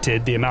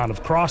limited the amount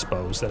of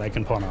crossbows that I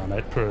can put on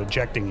it,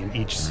 projecting in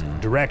each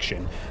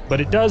direction, but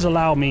it does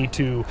allow me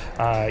to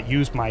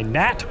use my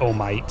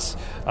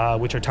gnat-omites,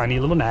 which are tiny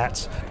little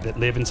gnats that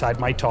live inside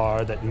my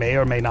tar that may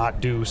or may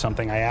not do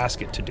something I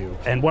ask it to do.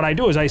 And what I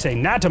do is I say,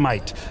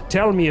 Natamite,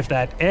 tell me if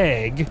that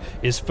egg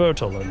is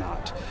fertile or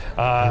not.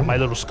 My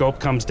little scope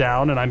comes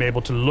down and I'm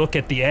able to look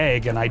at the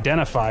egg and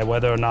identify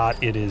whether or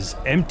not it is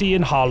empty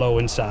and hollow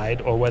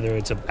inside or whether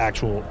it's an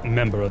actual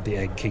member of the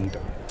Egg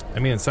Kingdom. I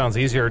mean, it sounds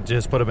easier to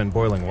just put them in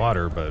boiling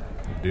water, but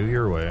do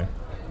your way.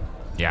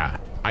 Yeah,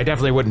 I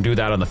definitely wouldn't do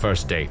that on the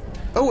first date.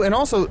 Oh, and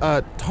also,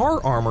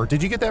 tar armor.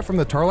 Did you get that from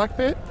the Tarlac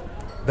pit?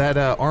 That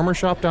armor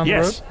shop down the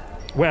road? Yes.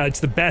 Well, it's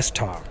the best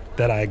tar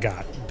that I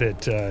got.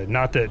 That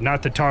not the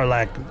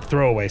Tarlac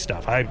throwaway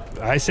stuff.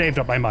 I saved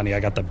up my money. I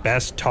got the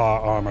best tar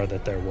armor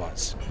that there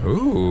was.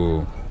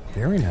 Ooh.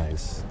 Very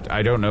nice.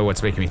 I don't know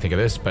what's making me think of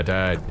this, but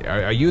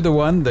are you the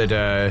one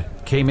that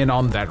came in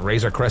on that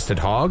razor-crested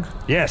hog?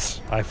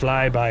 Yes, I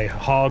fly by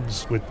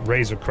hogs with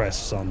razor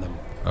crests on them.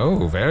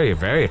 Oh, very,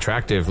 very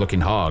attractive-looking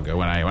hog.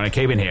 When I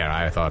came in here,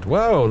 I thought,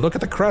 whoa, look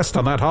at the crest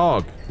on that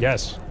hog.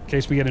 Yes, in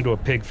case we get into a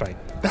pig fight.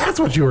 That's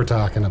what you were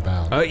talking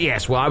about.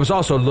 Yes, well, I was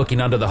also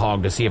looking under the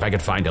hog to see if I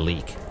could find a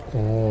leak.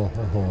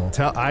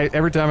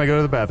 Every time I go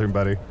to the bathroom,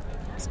 buddy.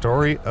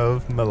 Story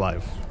of my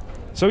life.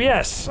 So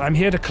yes, I'm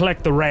here to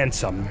collect the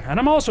ransom, and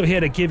I'm also here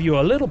to give you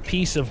a little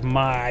piece of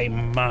my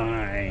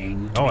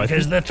mind.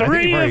 Because the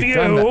three of you...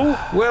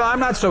 Well, I'm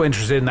not so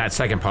interested in that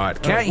second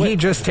part. Can't he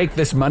just take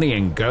this money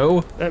and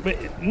go?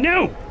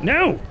 No.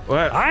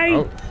 What?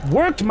 I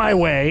worked my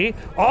way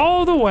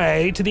all the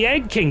way to the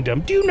Egg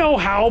Kingdom. Do you know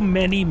how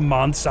many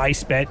months I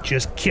spent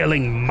just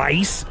killing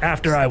mice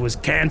after I was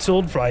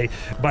canceled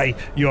by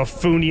your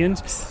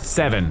Funians?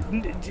 7.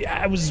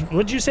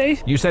 What'd you say?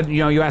 You said,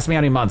 you asked me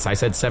how many months. I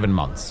said 7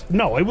 months.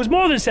 No, it was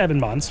more than 7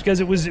 months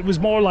because it was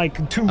more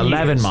like 2 years.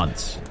 11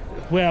 months.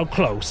 Well,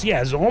 close. Yeah,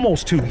 it's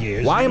almost 2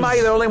 years. Why am I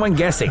the only one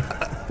guessing?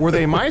 Were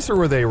they mice or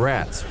were they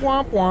rats?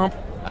 Womp womp.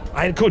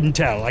 I couldn't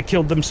tell. I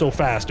killed them so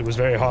fast, it was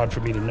very hard for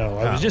me to know.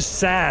 I was just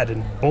sad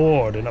and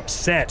bored and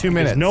upset. 2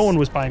 minutes. No one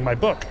was buying my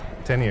book.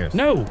 10 years.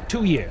 No,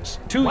 2 years.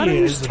 2 years. Why don't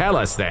you just tell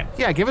us then?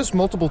 Yeah, give us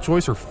multiple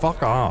choice or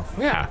fuck off.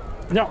 Yeah.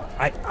 No,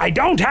 I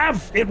don't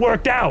have it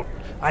worked out.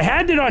 I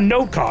had it on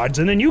note cards,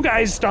 and then you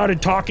guys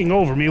started talking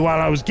over me while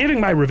I was giving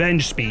my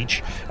revenge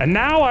speech, and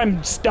now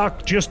I'm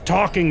stuck just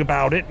talking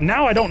about it.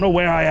 Now I don't know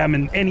where I am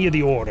in any of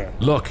the order.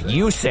 Look,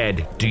 you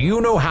said, do you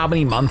know how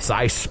many months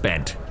I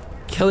spent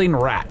killing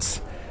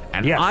rats?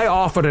 And yes. I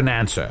offered an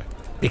answer,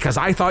 because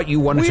I thought you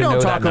wanted to know that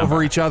We don't talk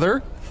over each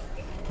other.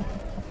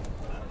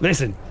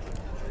 Listen,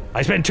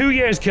 I spent 2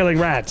 years killing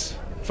rats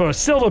for a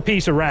silver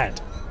piece of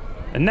rat.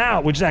 And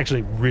now, which is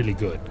actually really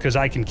good, because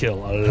I can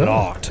kill a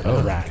lot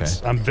of rats.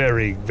 Okay. I'm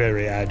very,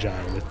 very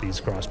agile with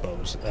these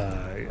crossbows.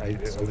 I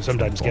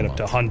sometimes get up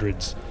to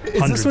hundreds.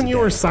 Is this when you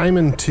were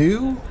Simon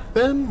 2,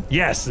 then?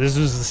 Yes, this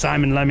was the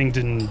Simon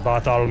Leamington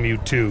Bartholomew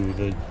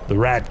 2, the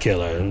rat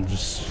killer. It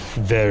was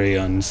very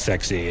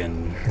unsexy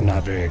and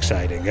not very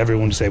exciting.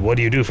 Everyone would say, what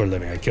do you do for a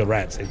living? I kill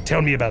rats.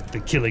 Tell me about the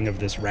killing of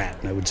this rat.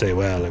 And I would say,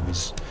 well, it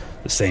was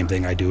the same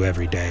thing I do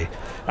every day.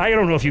 I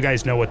don't know if you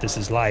guys know what this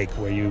is like,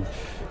 where you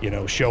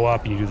show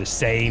up and you do the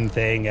same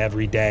thing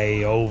every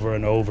day over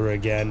and over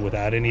again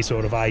without any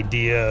sort of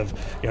idea of,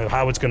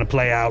 how it's going to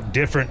play out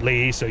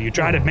differently. So you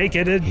try to make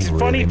it a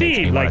funny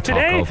theme. Like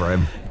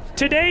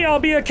today I'll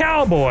be a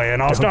cowboy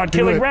and I'll start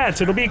killing rats.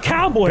 It'll be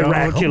cowboy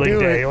rat killing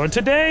day. Or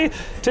today,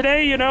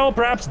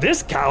 perhaps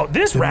this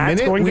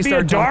rat's going to be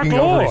a dark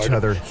lord. Over each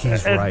other,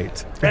 he's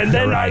right. And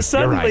then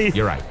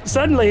You're right.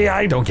 Suddenly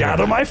I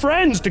gather my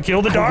friends to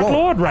kill the dark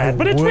lord rat.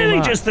 But it's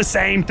really just the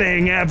same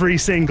thing every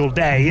single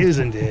day,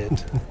 isn't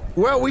it?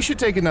 Well, we should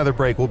take another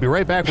break. We'll be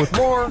right back with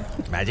more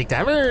Magic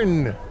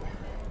Tavern.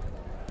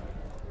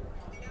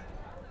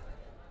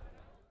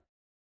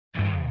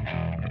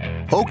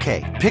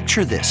 Okay,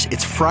 picture this.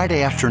 It's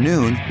Friday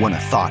afternoon when a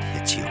thought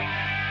hits you.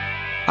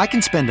 I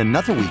can spend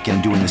another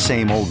weekend doing the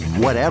same old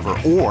whatever,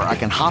 or I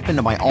can hop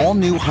into my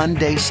all-new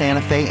Hyundai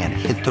Santa Fe and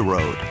hit the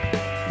road.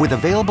 With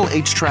available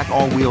H-Track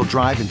all-wheel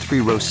drive and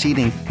 3-row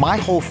seating, my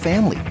whole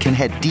family can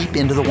head deep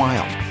into the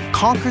wild.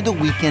 Conquer the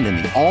weekend in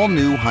the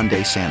all-new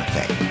Hyundai Santa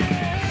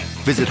Fe.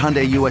 Visit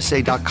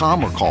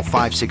HyundaiUSA.com or call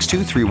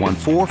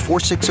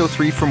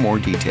 562-314-4603 for more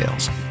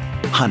details.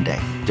 Hyundai,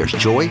 there's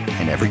joy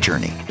in every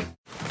journey.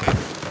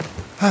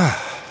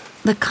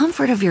 The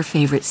comfort of your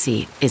favorite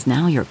seat is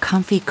now your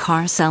comfy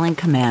car-selling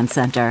command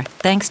center,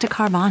 thanks to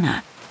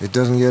Carvana. It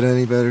doesn't get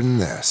any better than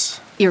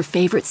this. Your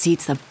favorite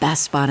seat's the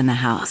best spot in the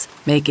house.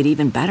 Make it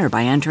even better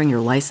by entering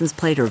your license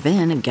plate or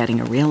VIN and getting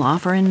a real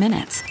offer in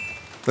minutes.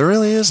 There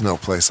really is no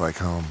place like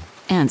home.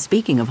 And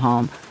speaking of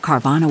home,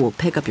 Carvana will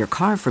pick up your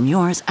car from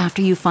yours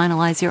after you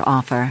finalize your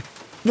offer.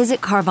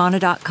 Visit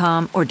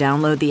Carvana.com or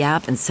download the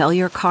app and sell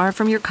your car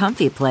from your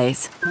comfy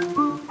place.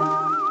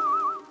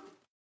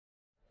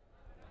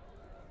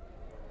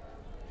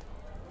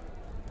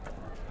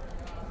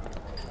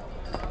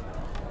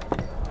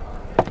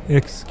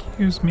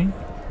 Excuse me.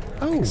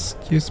 Oh.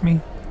 Excuse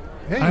me.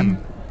 Hey.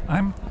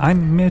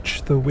 I'm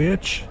Mitch the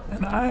Witch,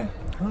 and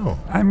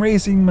I'm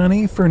raising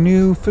money for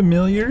new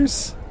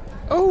familiars.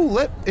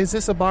 Oh, is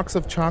this a box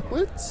of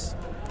chocolates?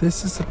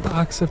 This is a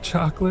box of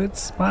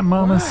chocolates. My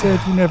mama said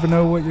you never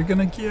know what you're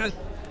gonna get.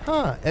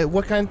 Huh.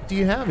 What kind do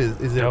you have?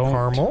 Is it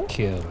caramel?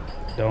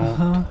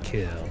 Don't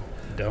kill.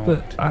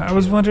 But I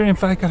was wondering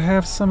if I could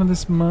have some of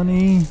this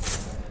money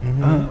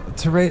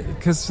to raise,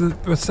 because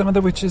some of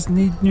the witches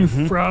need new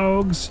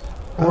frogs,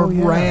 or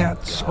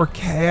rats, or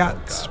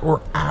cats,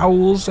 or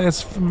owls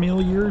as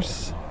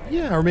familiars.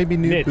 Yeah, or maybe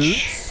new Mitch,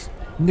 boots.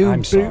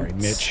 I'm sorry,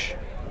 Mitch.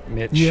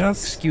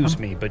 Yes? Excuse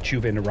me, but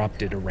you've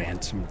interrupted a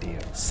ransom deal.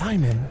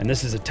 Simon. And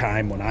this is a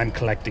time when I'm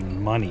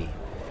collecting money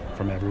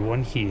from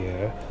everyone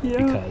here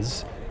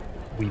because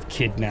we've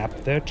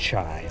kidnapped their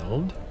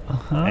child.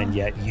 And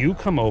yet you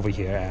come over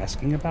here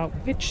asking about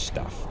witch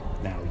stuff.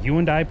 Now, you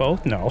and I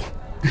both know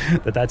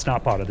that that's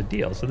not part of the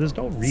deal, so there's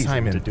no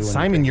reason to do anything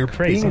Simon, you're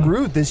crazy. being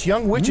rude. This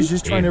young witch is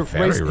just trying to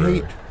raise...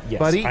 rude. Yes,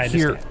 buddy, I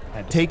here,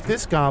 understand. take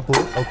this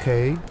goblet,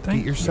 okay? Get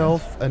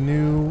yourself a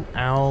new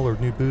owl or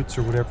new boots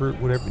or whatever,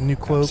 new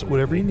cloak,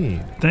 whatever you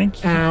need.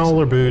 Thank you.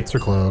 Owl or boots or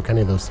cloak,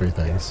 any of those three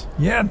things.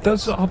 Yeah,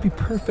 those will all be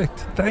perfect.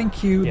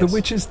 Thank you. Yes. The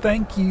witches,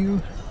 thank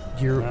you.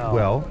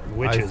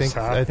 Witches,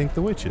 I think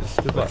the witches.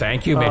 Good Well, luck.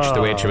 thank you, Mitch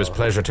the Witch. It was a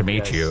pleasure to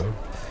meet you.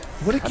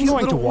 What a I'm cute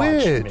going to little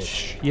watch witch.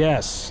 Mitch.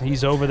 Yes,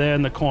 he's over there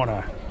in the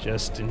corner,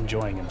 just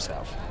enjoying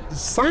himself.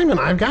 Simon,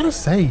 I've got to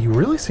say, you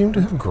really seem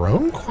to have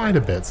grown quite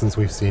a bit since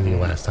we've seen you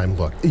last time.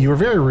 Look, you were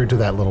very rude to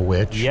that little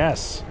witch.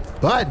 Yes.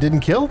 But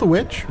didn't kill the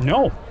witch.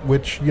 No.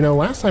 Which,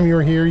 last time you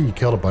were here, you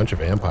killed a bunch of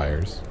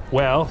vampires.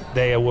 Well,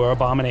 they were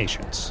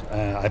abominations.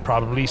 I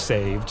probably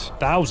saved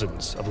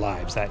thousands of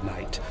lives that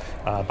night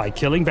by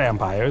killing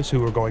vampires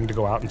who were going to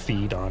go out and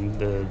feed on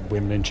the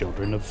women and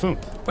children of Foon.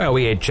 Well,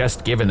 we had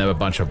just given them a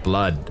bunch of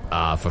blood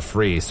for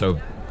free, so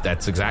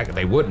that's exactly...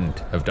 They wouldn't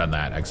have done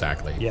that,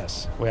 exactly.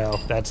 Yes.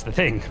 Well, that's the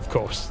thing, of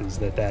course, is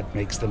that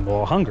makes them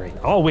more hungry.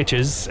 All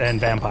witches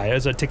and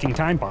vampires are ticking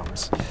time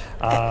bombs.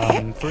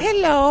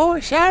 Hello,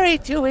 sorry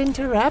to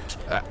interrupt.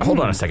 Hold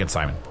on a second,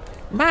 Simon.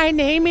 My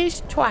name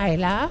is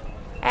Twyla,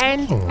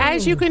 and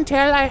as you can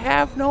tell, I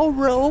have no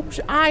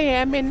robes. I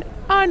am an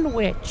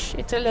unwitch.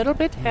 It's a little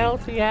bit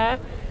healthier,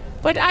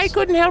 but I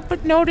couldn't help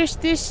but notice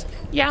this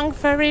young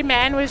furry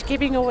man was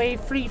giving away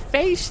free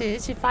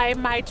faces if I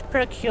might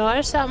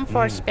procure some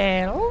for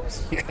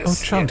spells.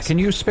 Yes, Chunt, can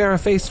you spare a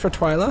face for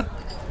Twyla?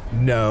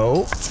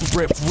 No.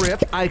 Rip,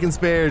 I can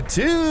spare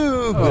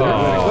two.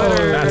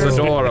 That's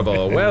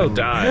adorable. Well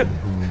done.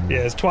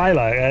 Yes,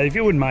 Twyla, if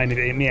you wouldn't mind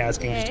me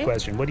asking this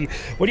question, what do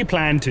you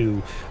plan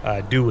to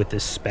do with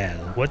this spell?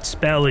 What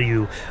spell are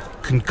you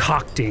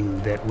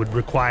concocting that would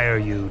require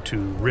you to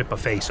rip a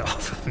face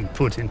off and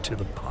put into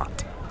the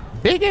pot?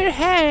 Bigger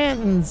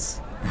hands.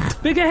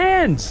 Bigger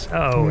hands.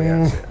 Oh,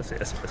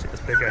 yes,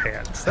 bigger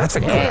hands. That's a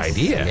good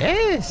idea.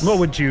 Yes. What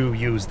would you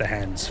use the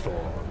hands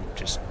for,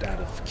 just out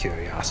of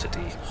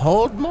curiosity?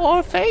 Hold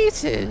more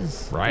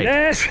faces. Right.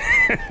 Yes.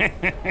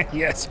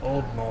 Yes,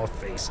 hold more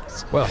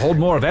faces. Well, hold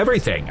more of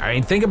everything. I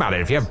mean, think about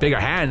it. If you have bigger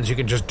hands, you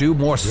can just do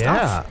more stuff.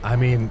 Yeah, I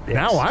mean,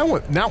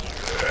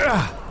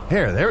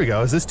 here, there we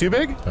go. Is this too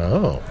big?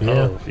 Oh, yeah.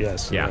 Oh,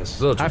 yes. Yeah.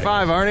 Yes. High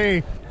five,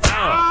 Arnie.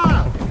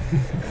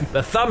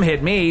 The thumb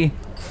hit me.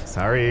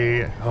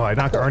 Sorry. Oh, I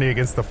knocked Arnie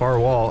against the far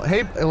wall.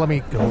 Hey, let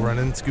me go run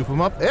and scoop him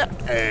up.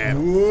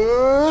 And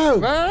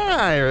whoa!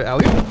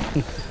 Ellie.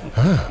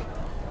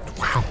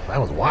 Wow,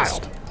 that was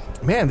wild.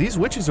 Man, these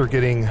witches are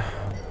getting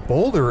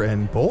bolder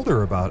and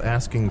bolder about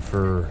asking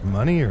for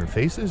money or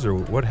faces or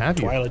what have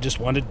you. Twyla just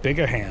wanted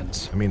bigger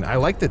hands. I mean, I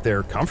like that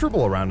they're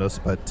comfortable around us,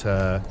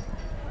 but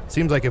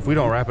seems like if we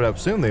don't wrap it up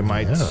soon, they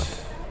might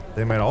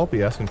all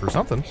be asking for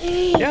something.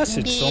 Yes,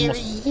 it's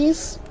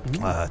almost...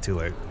 Too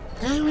late.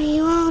 How are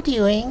you all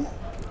doing?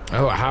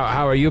 Oh,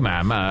 how are you,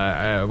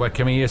 ma'am? What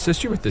can we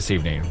assist you with this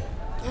evening?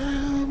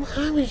 I'm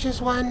was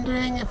just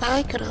wondering if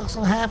I could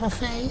also have a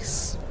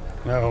face.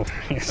 Oh,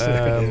 yes,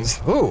 it is.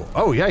 Oh,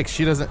 yikes!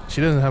 She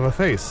doesn't have a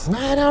face.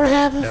 I don't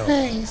have a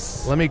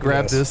face. Let me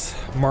grab this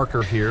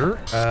marker here.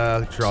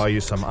 Draw you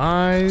some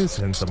eyes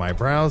and some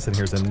eyebrows, and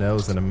here's a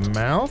nose and a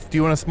mouth. Do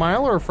you want to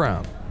smile or a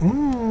frown?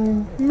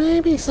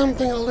 Maybe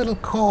something a little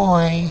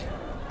coy.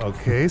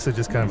 Okay, so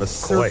just kind of a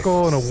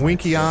circle and a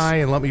winky eye,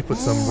 and let me put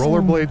some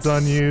rollerblades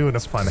on you and a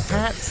fun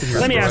hat.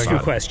 Let me ask you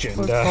a question.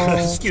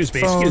 Excuse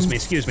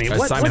me.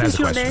 What Simon has is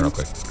a your question name? real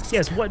quick.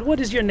 Yes,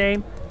 what is your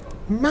name?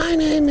 My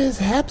name is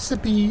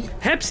Hepzibah.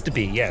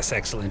 Hepzibah, yes,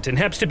 excellent. And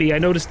Hepzibah, I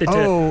noticed that...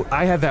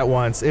 I had that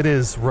once. It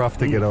is rough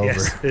to get over.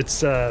 Yes,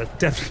 it's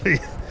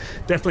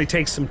definitely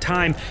takes some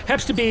time.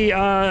 Hepzibah,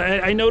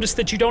 I noticed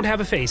that you don't have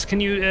a face. Can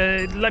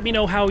you let me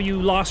know how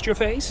you lost your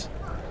face?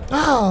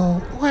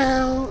 Oh,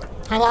 well,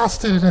 I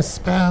lost it in a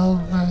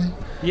spell. I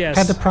Yes.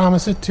 had to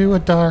promise it to a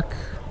dark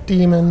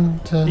demon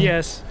to,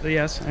 Yes,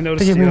 I noticed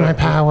to give me you- my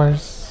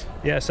powers.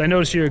 Yes, I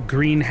notice you're a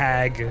green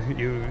hag.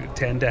 You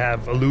tend to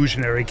have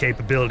illusionary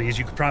capabilities.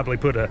 You could probably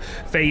put a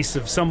face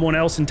of someone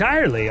else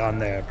entirely on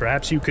there.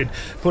 Perhaps you could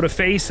put a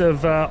face of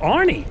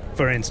Arnie,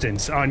 for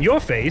instance, on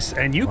your face,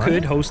 and you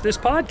could host this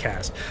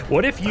podcast.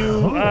 What if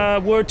you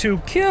were to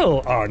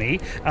kill Arnie,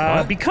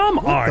 become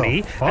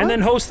Arnie, and then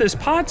host this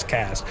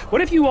podcast?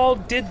 What if you all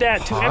did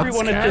that to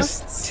everyone at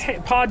this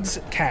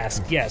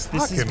podcast? Yes,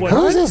 this is what...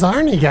 Who's this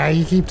Arnie guy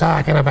you keep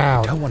talking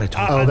about? I don't want to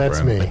talk Oh,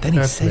 that's me. But then he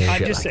That's says me.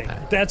 shit I'm just like saying,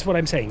 that. that's what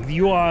I'm saying.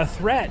 You are a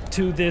threat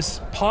to this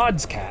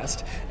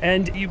podcast,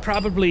 and you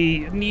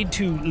probably need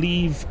to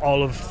leave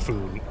all of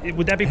food.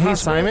 Would that be possible?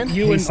 Simon?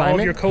 You Hey, and all Simon?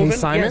 of your coven? Hey,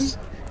 Simon?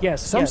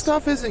 Yes. Some yes.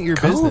 stuff isn't your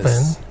Coven?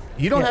 business.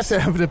 You don't Yes. have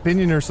to have an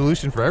opinion or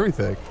solution for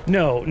everything.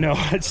 No,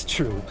 that's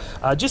true.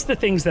 Just the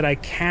things that I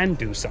can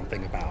do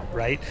something about,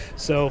 right?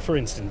 So, for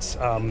instance,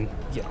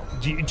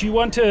 do you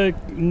want to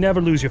never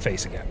lose your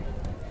face again?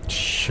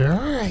 Sure,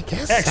 I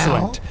guess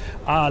Excellent.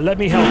 so. Let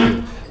me help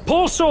you.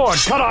 Pull sword,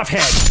 cut off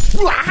head.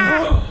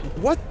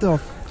 What the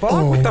fuck?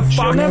 What the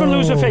She'll fuck? never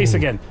lose her face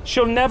again.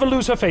 She'll never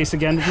lose her face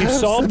again. We've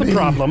solved the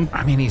problem.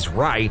 I mean, he's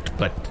right,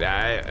 but,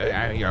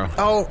 you know.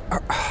 Oh,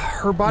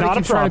 her body Not a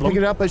keeps trying to problem. pick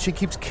it up, but she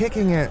keeps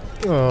kicking it.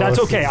 That's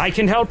okay. I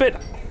can help it.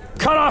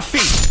 Cut off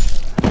feet.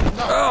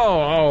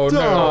 Oh,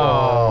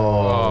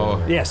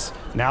 no. Yes.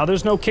 Now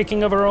there's no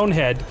kicking of her own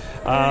head.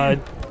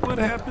 What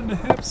happened to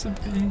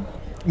Hepzibah?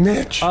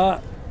 Mitch.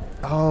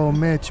 Oh,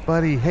 Mitch,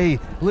 buddy. Hey,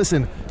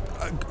 listen.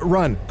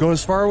 Run. Go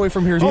as far away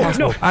from here as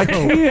possible. no. I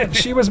can't.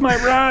 She was my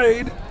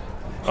ride.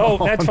 Oh,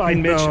 that's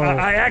fine, Mitch. no.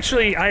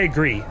 I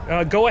agree.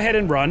 Go ahead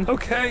and run.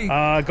 Okay.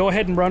 Go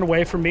ahead and run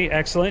away from me.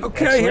 Excellent.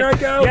 Okay, Excellent. here I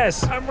go.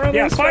 Yes. I'm running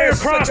Yeah, as fire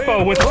fast as I crossbow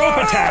can. with rope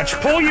attached.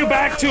 Pull you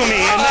back to me,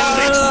 and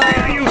then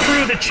stab you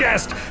through the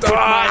chest with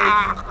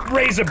my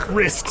razor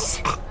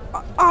wrists.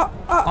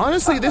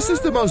 Honestly, this is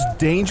the most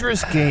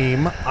dangerous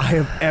game I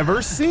have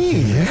ever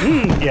seen.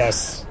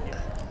 Yes.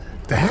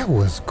 That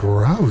was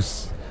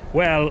gross.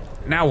 Well,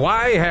 Now,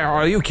 why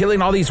are you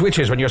killing all these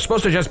witches when you're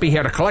supposed to just be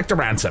here to collect a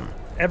ransom?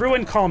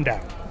 everyone calm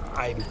down.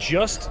 I'm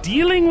just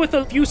dealing with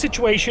a few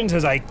situations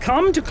as I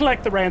come to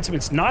collect the ransom.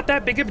 It's not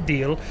that big of a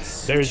deal.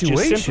 There's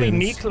just simply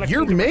me collecting.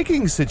 You're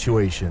making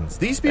situations.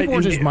 These people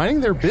are just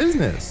minding their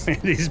business.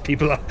 These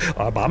people are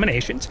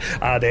abominations.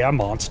 They are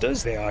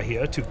monsters. They are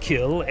here to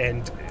kill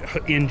and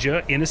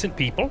injure innocent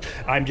people.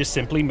 I'm just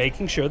simply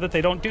making sure that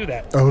they don't do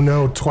that. Oh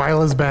no,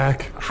 Twyla's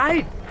back.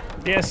 Hi.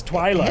 Yes,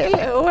 Twyla.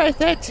 Hello, I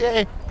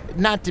thought,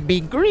 not to be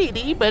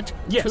greedy, but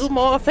Yes. 2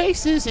 more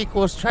faces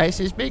equals twice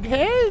as big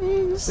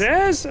hands.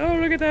 Yes. Oh,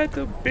 look at that.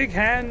 The big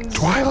hands.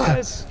 Twyla!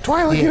 Yes.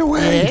 Twyla, get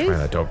away!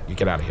 Yes? Don't you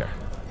get out of here.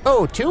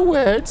 Oh, 2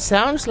 words.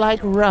 Sounds like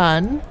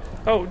run.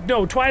 Oh,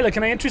 no, Twyla,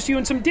 can I interest you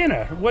in some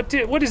dinner? What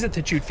is it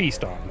that you'd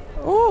feast on?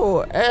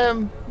 Oh,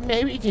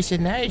 maybe just a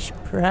nice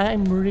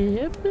prime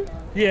rib?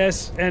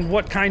 Yes, and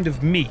what kind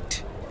of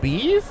meat?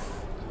 Beef?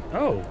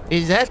 Oh.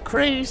 Is that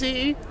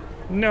crazy?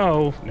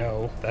 No,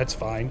 that's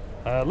fine.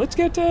 Let's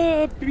get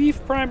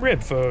beef prime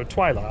rib for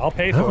Twyla. I'll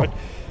pay for it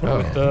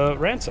with the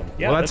ransom.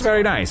 Yeah, well, that's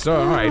very nice.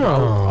 All right,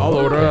 I'll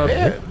order.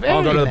 Very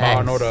I'll go to the bar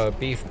and nice. order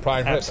beef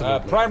prime rib.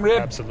 Absolutely. Prime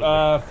rib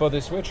Absolutely. for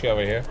this witch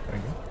over here.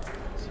 Thank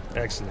you.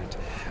 Excellent.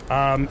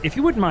 If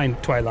you wouldn't mind,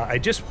 Twyla,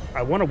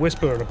 I want to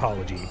whisper an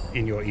apology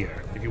in your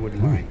ear, if you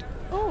wouldn't mind.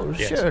 Oh,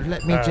 Yes. sure.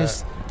 Let me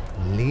just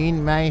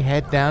lean my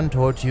head down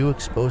towards you,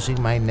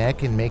 exposing my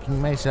neck and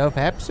making myself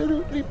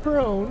absolutely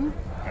prone.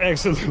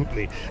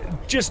 Absolutely.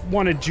 Just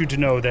wanted you to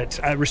know that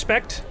I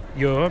respect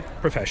your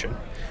profession.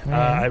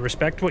 I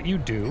respect what you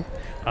do.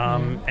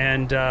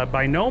 And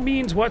by no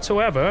means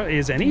whatsoever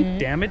is any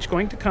damage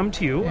going to come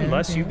to you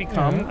unless you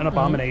become an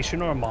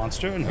abomination or a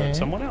monster and hurt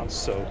someone else.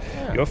 So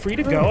you're free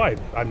to go.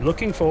 I'm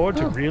looking forward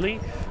to really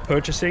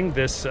purchasing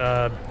this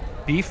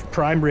beef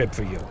prime rib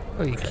for you.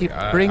 Oh, you keep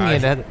bringing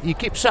it up. You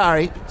keep,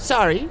 sorry.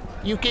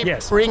 You keep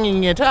Yes.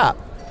 bringing it up.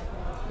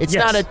 It's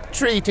Yes. not a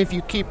treat if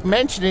you keep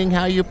mentioning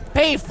how you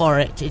pay for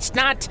it. It's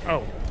not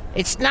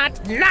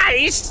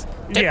nice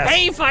to Yes.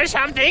 pay for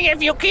something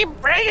if you keep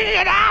bringing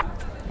it up.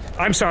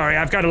 I'm sorry,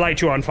 I've got to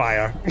light you on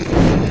fire.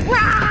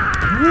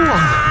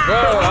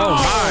 Oh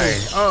my!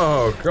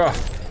 Oh god,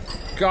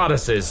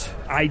 goddesses!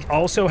 I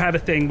also have a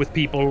thing with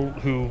people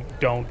who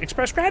don't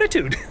express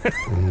gratitude. I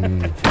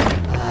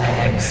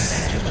am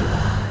Settler.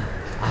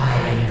 I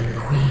am the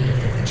queen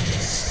of the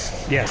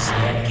witches. Yes. I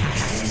am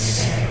casting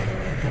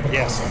spell.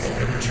 Yes.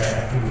 The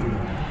creature food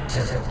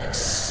to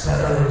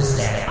expose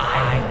their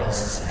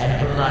idols,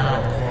 and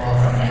blood will pour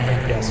from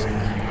every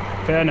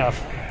room. Fair enough.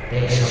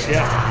 They shall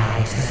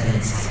die to an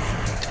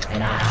insect,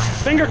 and I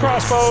Finger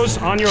crossbows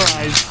on your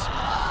eyes.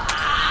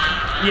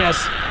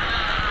 Yes.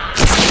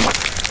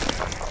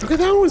 Okay,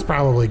 that one was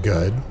probably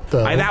good.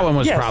 That one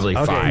was probably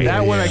fine.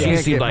 That one I She can't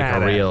seemed get like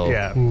mad a at. real.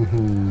 Yeah.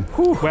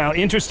 Well,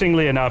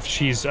 interestingly enough,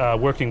 she's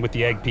working with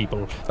the egg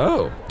people.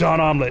 Oh.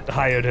 Don Omelette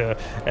hired her,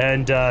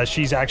 and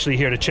she's actually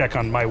here to check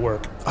on my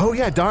work. Oh,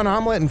 yeah, Don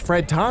Omelette and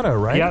Fred Tata,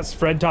 right? Yes,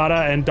 Fred Tata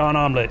and Don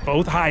Omelette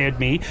both hired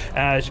me.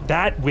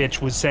 That witch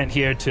was sent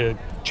here to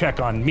check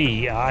on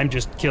me. I'm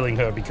just killing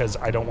her because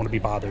I don't want to be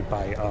bothered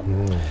by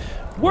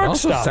work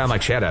also stuff. sound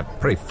like she had a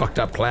pretty fucked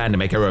up plan to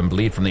make everyone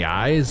bleed from the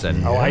eyes.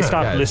 And I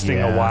stopped listening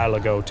a while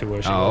ago to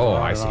her. She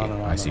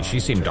I see. She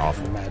seemed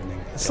awful.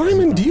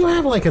 Simon, do you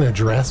have like an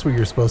address where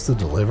you're supposed to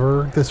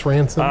deliver this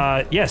ransom?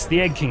 Yes, the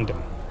Egg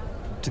Kingdom.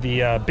 To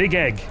the big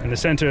egg in the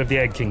center of the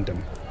Egg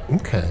Kingdom.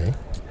 Okay.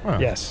 Huh.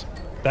 Yes,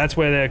 that's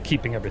where they're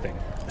keeping everything.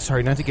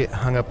 Sorry, not to get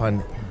hung up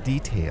on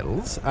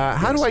details.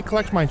 How do I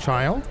collect my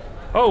child?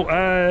 Oh,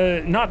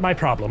 not my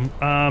problem.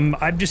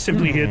 I'm just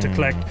simply here to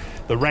collect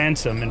the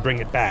ransom and bring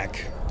it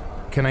back.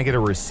 Can I get a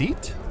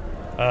receipt?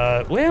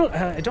 I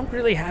don't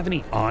really have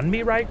any on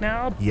me right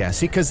now. Yeah,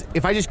 see, because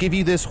if I just give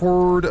you this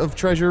hoard of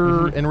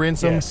treasure and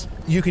ransom,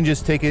 you can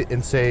just take it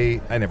and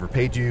say, I never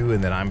paid you,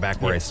 and then I'm back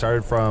where I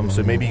started from.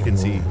 So maybe you can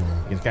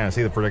kind of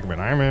see the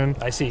predicament I'm in.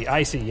 I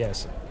see,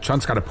 yes.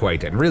 Chunt's got a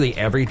point, and really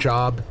every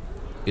job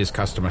is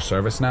customer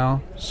service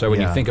now. So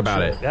when you think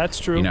about it, that's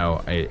true. You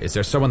know, is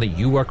there someone that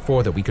you work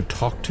for that we could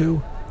talk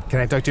to? Can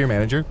I talk to your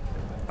manager?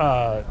 Can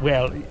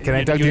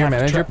I talk to your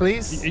manager,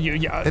 please?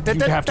 You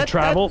have to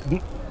travel.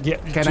 Yeah,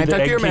 Can I talk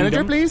to your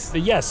manager, please?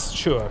 Yes,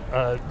 sure.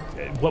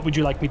 What would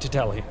you like me to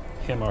tell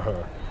him or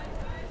her?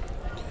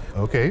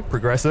 Okay,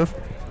 progressive.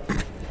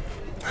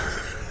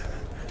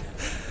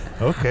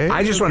 Okay.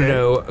 I just want to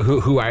know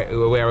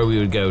where we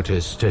would go to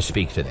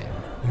speak to them.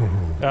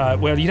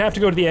 You'd have to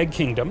go to the Egg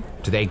Kingdom.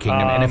 To the Egg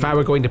Kingdom, and if I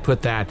were going to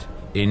put that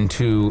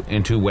into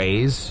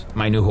Waze,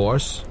 my new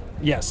horse.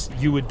 Yes,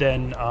 you would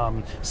then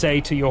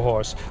say to your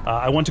horse,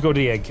 I want to go to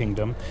the Egg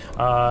Kingdom.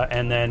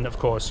 And then, of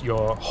course,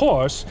 your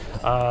horse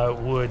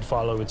would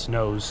follow its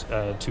nose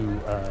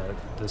to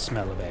the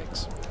smell of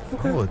eggs.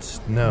 Oh, its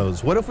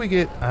nose. What if we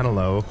get, I don't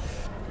know,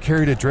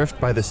 carried adrift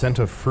by the scent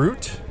of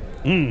fruit?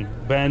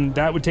 Then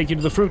that would take you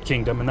to the Fruit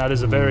Kingdom, and that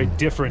is a very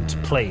different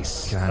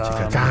place.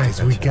 Gotcha. Guys,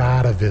 we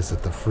gotta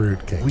visit the Fruit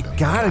Kingdom. We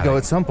gotta go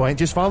at some point.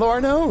 Just follow our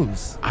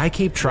nose. I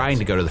keep trying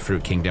to go to the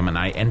Fruit Kingdom, and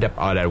I end up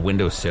on a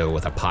windowsill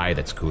with a pie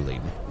that's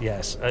cooling.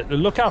 Yes.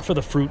 Look out for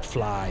the fruit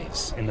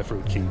flies in the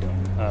Fruit Kingdom.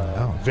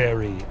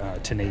 Very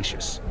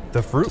tenacious.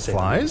 The fruit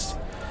flies?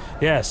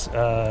 Yes.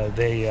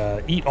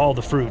 They eat all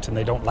the fruit, and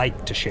they don't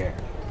like to share.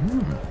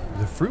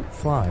 The fruit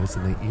flies,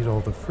 and they eat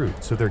all the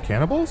fruit. So they're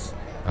cannibals?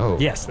 Oh.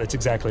 Yes, that's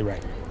exactly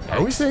right.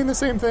 Are we saying the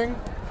same thing?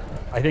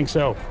 I think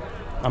so.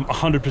 I'm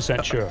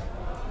 100% sure.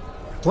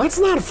 Let's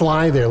not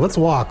fly there. Let's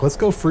walk. Let's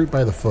go fruit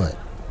by the foot.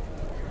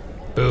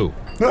 Boo.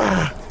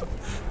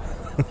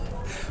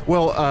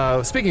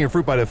 Well, speaking of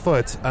fruit by the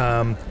foot,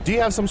 do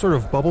you have some sort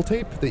of bubble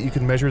tape that you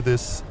can measure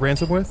this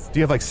ransom with? Do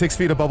you have like 6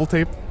 feet of bubble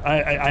tape?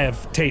 I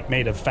have tape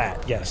made of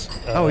fat, yes.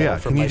 Oh, yeah.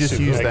 From Can you my just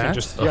suit. use I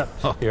can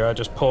that? Here, I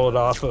just pull it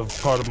off of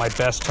part of my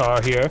best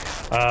tar here.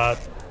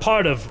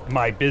 Part of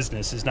my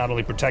business is not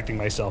only protecting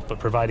myself, but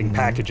providing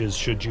packages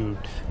should you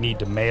need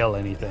to mail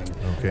anything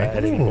at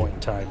any point in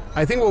time.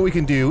 I think what we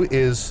can do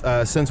is,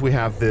 since we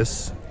have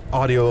this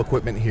audio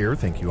equipment here,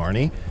 thank you,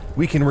 Arnie,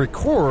 we can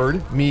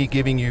record me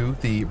giving you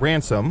the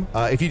ransom.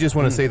 If you just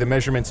want to say the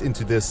measurements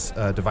into this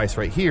device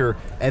right here,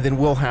 and then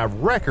we'll have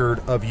record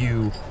of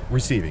you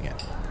receiving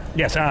it.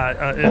 Yes,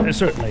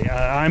 certainly.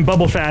 I'm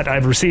Bubble Fat.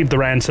 I've received the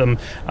ransom,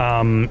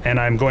 and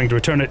I'm going to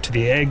return it to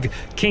the Egg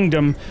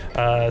Kingdom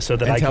so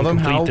that I can complete this job. Tell them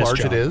how large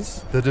it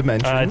is, the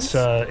dimensions.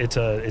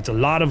 It's a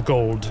lot of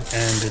gold,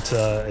 and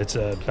it's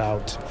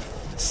about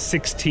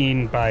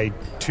 16 by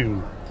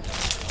 2.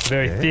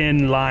 Very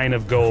thin line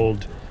of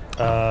gold,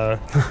 about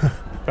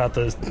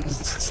the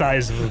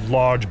size of a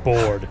large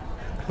board.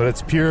 But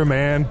it's pure,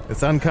 man.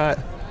 It's uncut.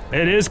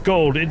 It is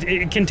gold.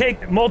 It can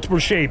take multiple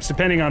shapes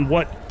depending on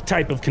what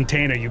type of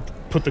container you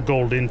put the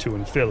gold into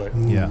and fill it.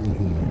 Yeah.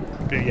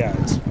 Yeah,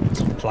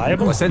 it's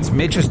pliable. Well, since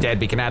Mitch is dead,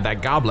 we can add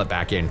that goblet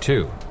back in,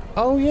 too.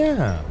 Oh,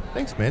 yeah.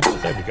 Thanks, Mitch.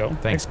 There we go.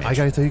 Thanks, Mitch. I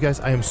gotta tell you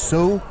guys, I am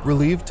so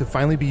relieved to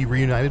finally be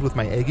reunited with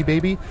my Eggy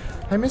baby.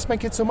 I miss my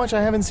kid so much.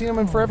 I haven't seen him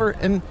in forever.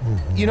 And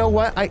you know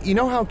what? You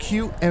know how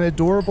cute and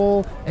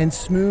adorable and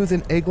smooth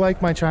and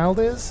egg-like my child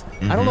is?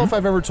 I don't know if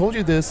I've ever told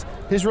you this.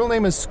 His real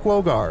name is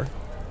Squogar.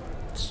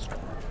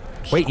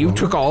 Wait, you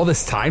took all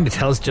this time to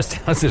tell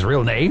us his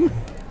real name?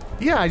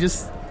 Yeah,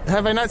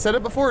 have I not said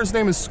it before? His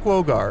name is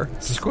Squogar.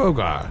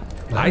 Squogar.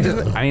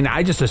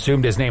 I just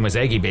assumed his name was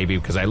Eggy Baby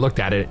because I looked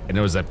at it and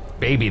it was a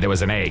baby that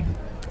was an egg.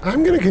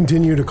 I'm going to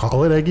continue to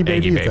call it Eggy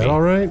Baby. Is that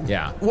all right?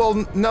 Yeah.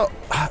 Well, no.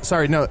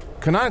 Sorry, no.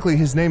 Canonically,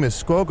 his name is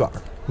Skogar.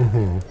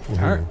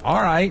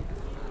 All right.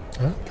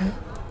 Okay.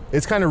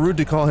 It's kind of rude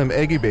to call him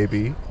Eggy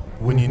Baby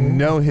when you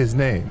know his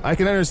name. I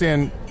can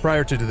understand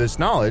prior to this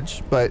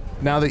knowledge, but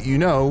now that you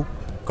know,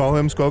 call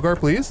him Skogar,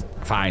 please.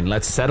 Fine,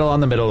 let's settle on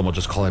the middle and we'll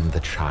just call him the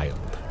child.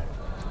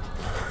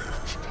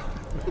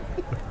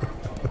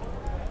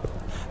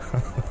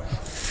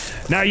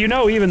 Now,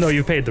 even though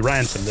you paid the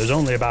ransom, there's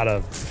only about a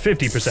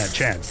 50%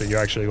 chance that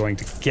you're actually going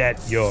to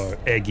get your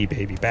Eggy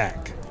Baby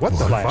back. What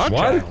the fuck?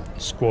 Child,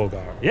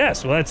 Skogar.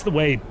 Yes, well, that's the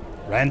way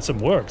ransom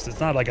works. It's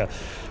not like a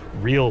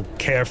real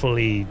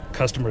carefully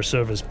customer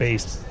service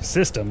based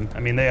system. I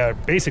mean, they are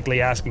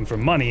basically asking for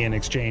money in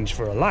exchange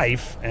for a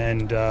life,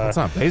 and it's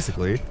not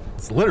basically,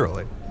 it's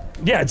literally.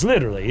 Yeah, it's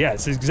literally,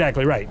 yes,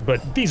 exactly right.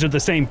 But these are the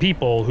same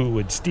people who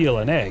would steal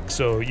an egg,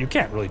 so you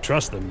can't really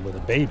trust them with a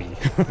baby.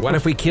 What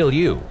if we kill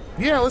you?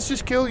 Yeah, let's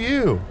just kill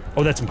you.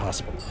 Oh, that's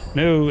impossible.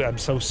 No, I'm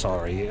so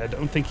sorry. I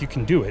don't think you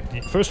can do it.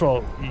 First of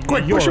all,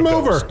 quick, you're push him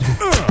over.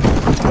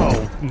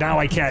 Oh, now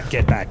I can't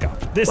get back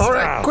up. All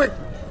right, quick.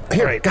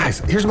 Here, right. guys,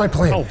 here's my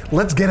plan. Oh.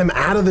 Let's get him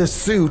out of this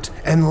suit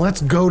and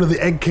let's go to the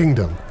Egg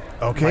Kingdom.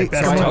 Okay,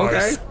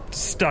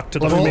 stuck to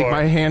the Let me floor. make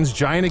my hands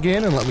giant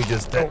again and let me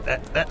just...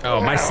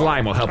 my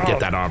slime will help get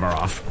that armor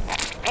off.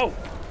 Oh,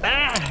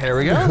 there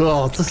we go.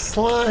 Oh, it's a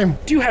slime.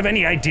 Do you have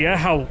any idea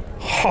how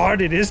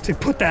hard it is to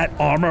put that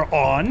armor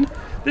on?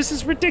 This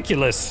is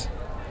ridiculous.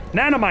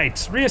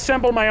 Nanomites,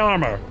 reassemble my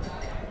armor.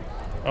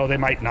 Oh, they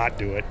might not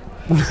do it.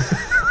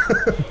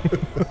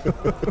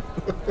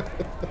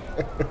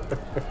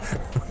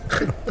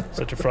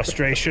 Such a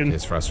frustration.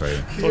 It's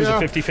frustrating. It's always a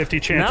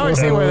 50-50 chance. Now I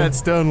see why that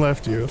stone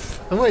left you.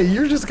 Oh, wait,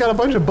 you just got a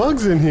bunch of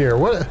bugs in here.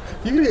 What?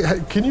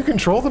 Can you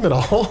control them at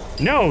all?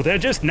 No, they're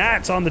just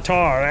gnats on the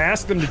tar. I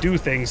asked them to do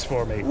things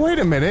for me. Wait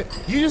a minute.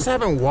 You just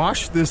haven't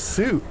washed this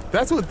suit.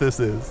 That's what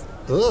this is.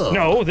 Ugh.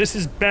 No, this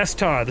is best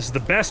tar. This is the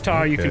best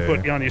tar you can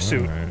put on your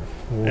suit. Right.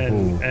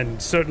 And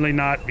certainly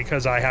not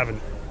because I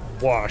haven't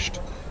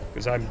washed,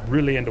 because I'm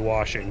really into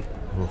washing.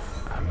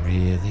 I'm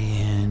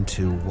really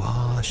into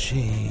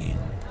washing.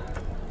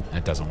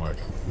 That doesn't work.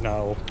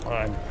 No,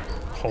 I'm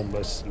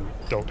homeless and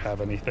don't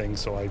have anything,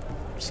 so I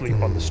sleep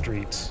on the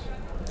streets.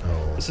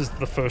 Oh. This is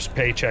the first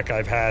paycheck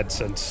I've had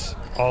since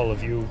all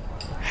of you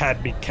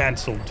had me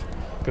canceled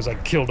because I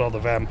killed all the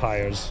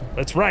vampires.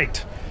 That's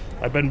right.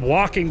 I've been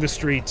walking the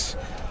streets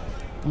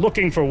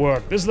looking for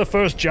work. This is the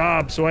first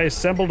job, so I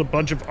assembled a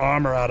bunch of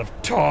armor out of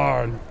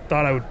tar and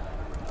thought I would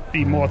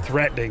be more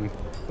threatening.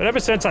 But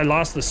ever since I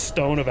lost the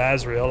Stone of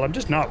Azrael, I'm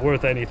just not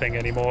worth anything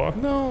anymore.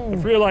 No.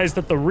 I've realized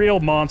that the real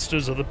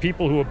monsters are the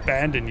people who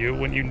abandon you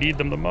when you need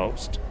them the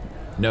most.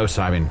 No,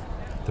 Simon.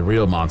 The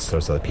real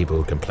monsters are the people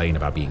who complain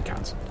about being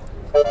cancelled.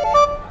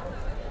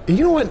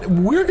 You know what?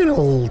 We're going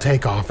to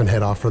take off and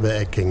head off for the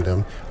Egg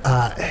Kingdom.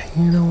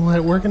 You know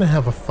what? We're going to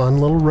have a fun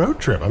little road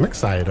trip. I'm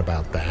excited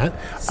about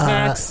that.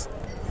 Snacks.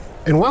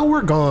 And while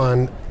we're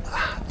gone,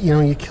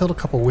 you killed a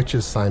couple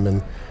witches,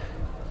 Simon.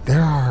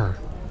 There are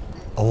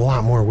a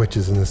lot more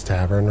witches in this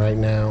tavern right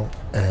now,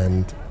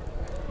 and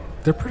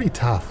they're pretty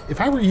tough. If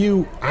I were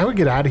you, I would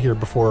get out of here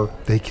before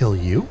they kill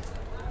you.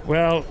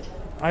 Well,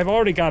 I've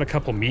already got a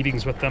couple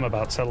meetings with them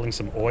about settling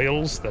some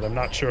oils that I'm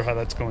not sure how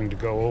that's going to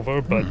go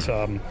over, but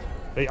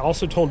they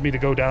also told me to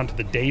go down to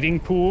the dating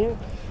pool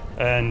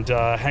and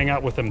hang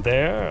out with them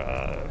there.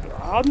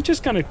 I'm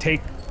just going to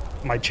take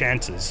my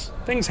chances.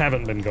 Things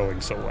haven't been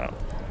going so well.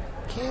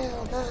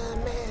 Kill the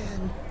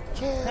man.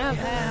 Kill the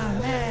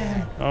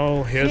man.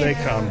 Oh, here they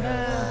come.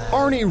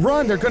 Arnie,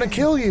 run! They're gonna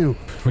kill you!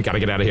 We gotta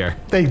get out of here.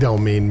 They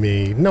don't mean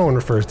me. No one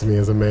refers to me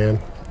as a man.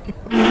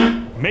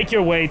 Make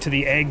your way to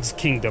the Egg's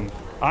Kingdom.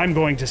 I'm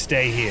going to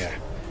stay here.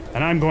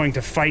 And I'm going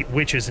to fight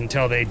witches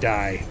until they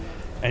die.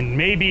 And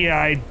maybe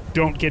I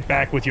don't get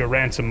back with your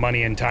ransom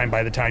money in time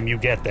by the time you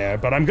get there,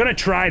 but I'm going to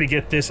try to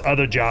get this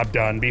other job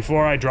done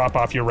before I drop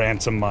off your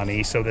ransom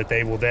money so that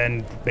they will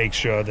then make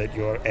sure that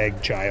your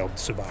egg child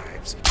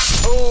survives.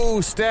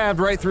 Oh, stabbed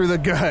right through the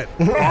gut.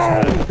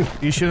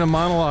 You should have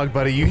monologued,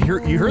 buddy. You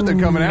heard them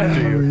coming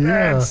after you.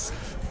 Yeah.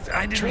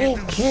 I didn't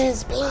Drink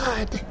his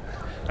blood.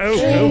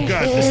 Oh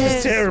God, this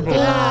is terrible.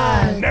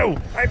 No,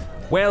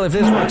 Well, if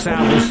this works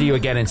out, we'll see you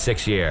again in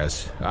 6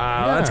 years.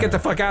 Let's get the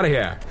fuck out of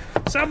here.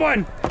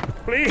 Someone,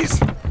 please,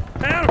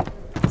 help.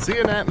 See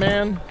you, Nat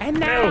Man. And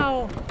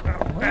now,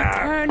 we'll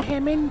turn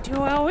him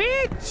into a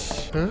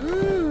witch.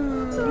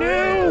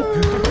 No.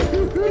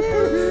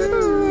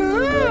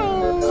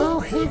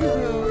 Oh,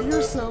 Higuro,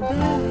 you're so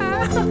bad.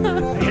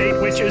 I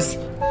hate witches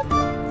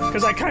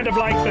because I kind of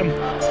like them.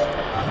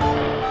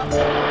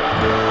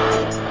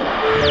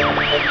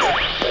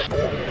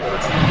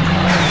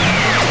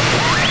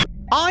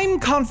 I'm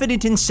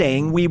confident in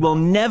saying we will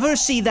never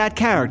see that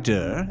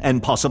character,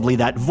 and possibly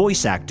that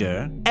voice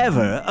actor,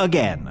 ever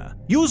again.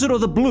 Yuzuru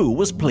the Blue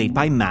was played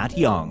by Matt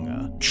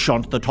Young.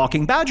 Shunt the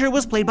Talking Badger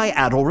was played by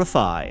Adol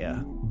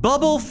Rafai.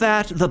 Bubble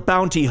Fat the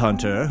Bounty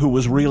Hunter, who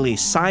was really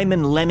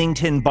Simon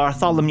Leamington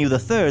Bartholomew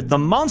III, the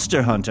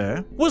Monster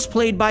Hunter, was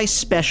played by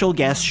special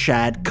guest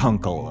Shad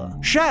Kunkel.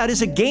 Shad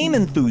is a game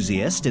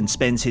enthusiast and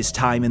spends his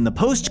time in the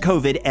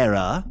post-COVID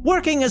era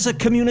working as a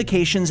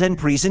communications and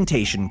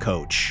presentation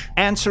coach,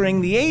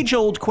 answering the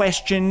age-old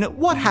question,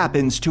 what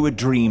happens to a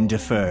dream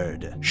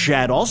deferred?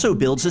 Shad also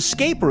builds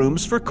escape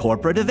rooms for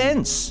corporate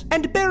events.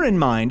 And bear in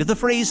mind, the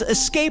phrase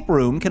escape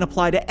room can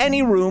apply to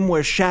any room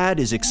where Shad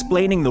is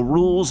explaining the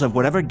rules of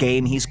whatever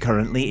game he's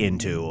currently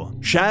into.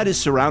 Shad is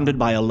surrounded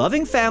by a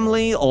loving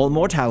family, all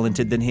more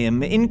talented than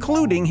him,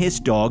 including his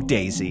dog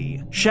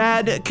Daisy.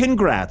 Shad,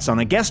 congrats on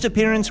a guest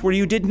appearance where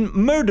you didn't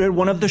murder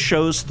one of the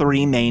show's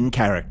 3 main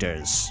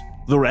characters.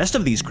 The rest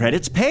of these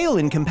credits pale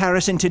in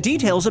comparison to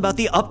details about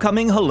the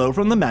upcoming Hello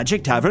from the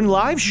Magic Tavern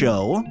live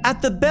show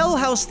at the Bell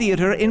House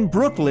Theater in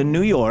Brooklyn,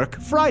 New York,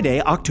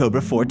 Friday,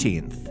 October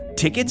 14th.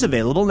 Tickets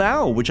available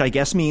now, which I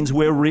guess means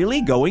we're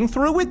really going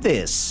through with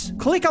this.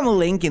 Click on the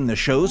link in the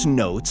show's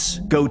notes,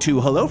 go to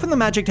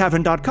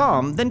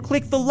hellofromthemagictavern.com, then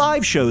click the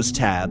Live Shows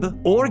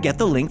tab, or get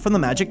the link from the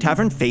Magic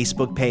Tavern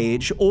Facebook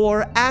page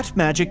or at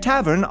Magic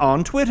Tavern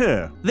on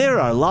Twitter.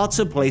 There are lots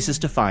of places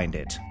to find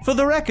it. For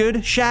the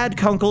record, Shad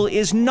Kunkel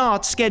is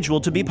not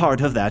scheduled to be part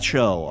of that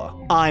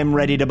show. I'm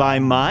ready to buy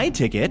my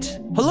ticket.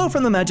 Hello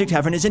from the Magic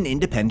Tavern is an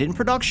independent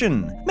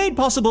production, made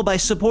possible by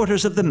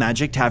supporters of the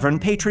Magic Tavern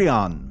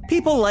Patreon.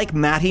 People like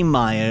Matty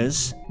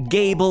Myers,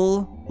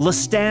 Gable,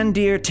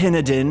 Lastandir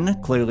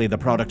Tinadin, clearly the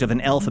product of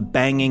an elf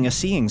banging a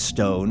seeing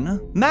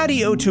stone,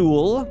 Maddie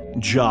O'Toole,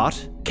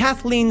 Jot,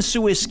 Kathleen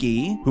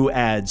Suiski, who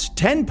adds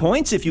 10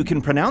 points if you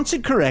can pronounce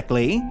it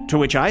correctly, to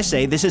which I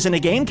say, this isn't a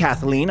game,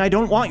 Kathleen, I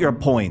don't want your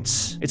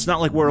points. It's not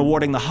like we're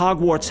awarding the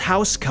Hogwarts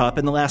House Cup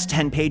in the last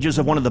 10 pages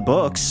of one of the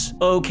books.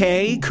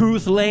 Okay,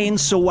 Kuth Lane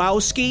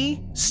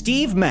Sawowski,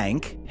 Steve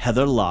Mank,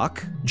 Heather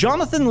Locke,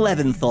 Jonathan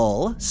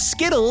Leventhal,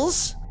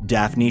 Skittles,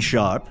 Daphne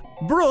Sharp,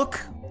 Brooke,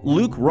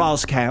 Luke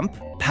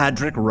Roskamp,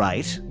 Patrick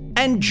Wright,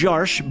 and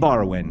Jarsh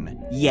Barwin.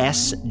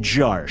 Yes,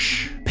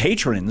 Jarsh.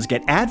 Patrons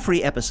get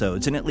ad-free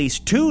episodes and at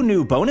least 2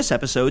 new bonus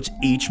episodes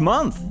each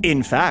month.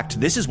 In fact,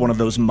 this is one of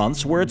those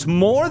months where it's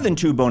more than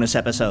 2 bonus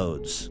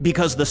episodes,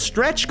 because the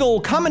stretch goal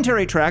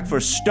commentary track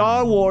for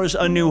Star Wars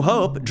A New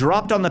Hope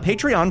dropped on the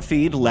Patreon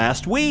feed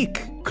last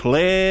week.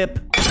 Clip.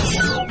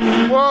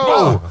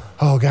 Whoa!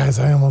 Oh, guys,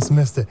 I almost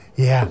missed it.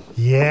 Yeah.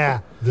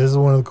 This is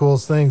one of the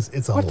coolest things.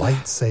 It's a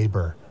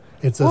lightsaber.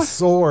 It's a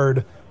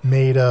sword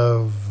made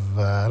of,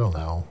 I don't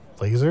know,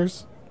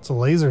 lasers? It's a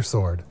laser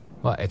sword.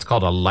 Well, it's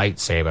called a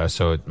lightsaber,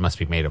 so it must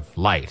be made of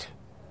light.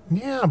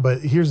 Yeah,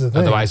 but here's the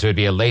thing. Otherwise, it would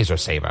be a laser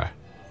saber.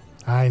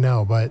 I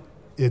know, but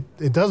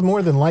it does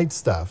more than light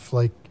stuff.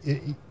 Like,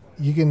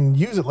 you can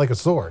use it like a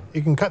sword.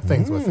 You can cut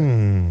things with it.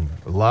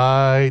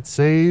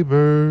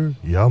 Lightsaber,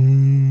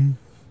 yum.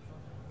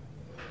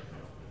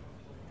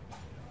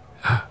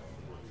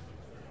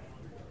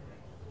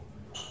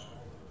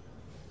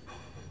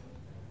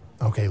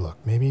 Okay, look,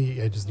 maybe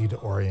I just need to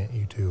orient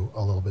you two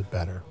a little bit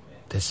better.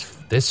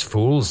 This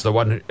fool's the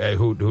one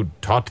who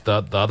taught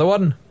the other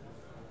one?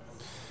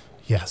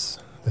 Yes,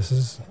 this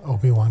is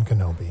Obi-Wan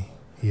Kenobi.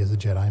 He is a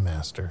Jedi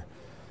Master.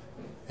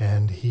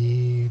 And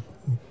he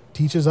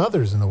teaches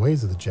others in the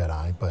ways of the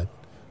Jedi, but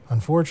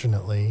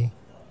unfortunately,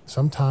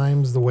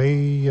 sometimes the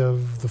way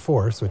of the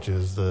Force, which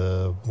is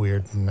the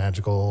weird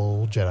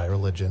magical Jedi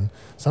religion,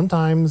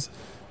 sometimes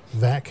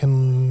that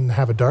can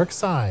have a dark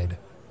side.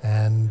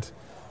 And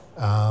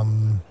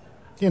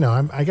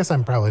I guess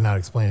I'm probably not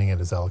explaining it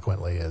as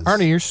eloquently as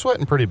Arnie. You're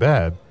sweating pretty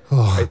bad.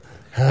 I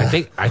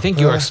think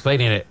you were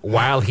explaining it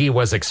while he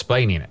was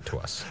explaining it to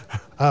us.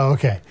 Oh,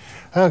 okay.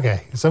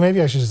 So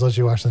maybe I should just let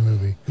you watch the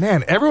movie.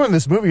 Man, everyone in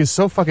this movie is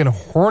so fucking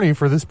horny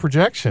for this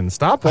projection.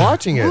 Stop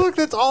watching it. Look,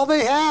 that's all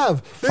they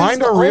have.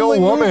 Find a real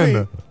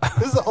woman.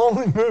 This is the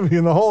only movie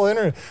in the whole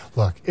internet.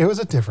 Look, it was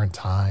a different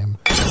time.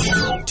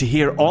 To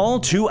hear all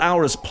 2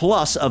 hours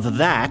plus of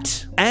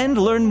that and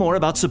learn more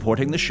about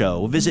supporting the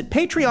show, visit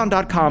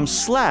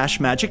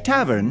patreon.com/Magic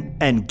Tavern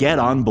and get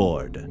on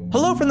board.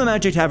 Hello from the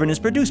Magic Tavern is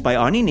produced by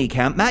Arnie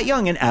Niekamp, Matt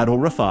Young, and Adol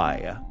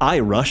Rafai. I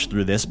rushed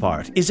through this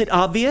part. Is it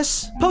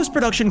obvious?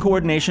 Post-production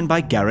coordination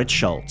by Garrett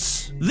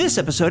Schultz. This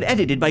episode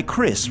edited by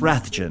Chris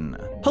Rathjen.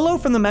 Hello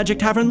from the Magic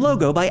Tavern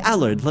logo by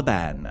Allard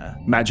Laban.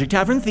 Magic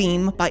Tavern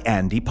theme by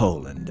Andy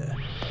Poland.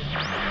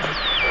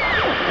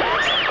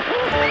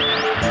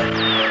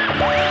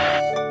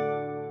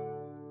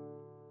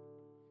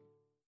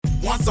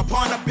 Once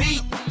upon a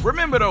beat.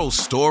 Remember those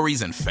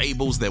stories and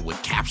fables that would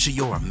capture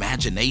your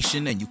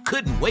imagination and you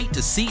couldn't wait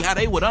to see how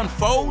they would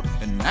unfold?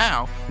 And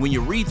now, when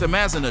you read them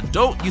as an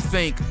adult, you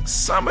think,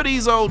 some of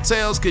these old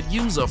tales could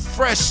use a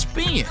fresh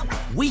spin.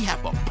 We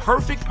have a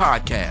perfect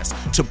podcast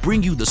to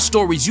bring you the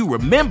stories you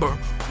remember,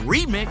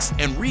 remix,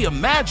 and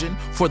reimagine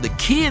for the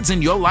kids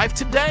in your life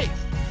today.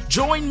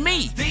 Join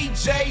me,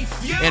 DJ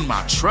Few, and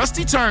my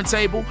trusty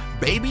turntable,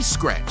 Baby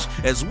Scratch,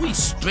 as we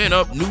spin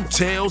up new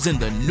tales in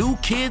the New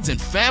Kids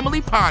and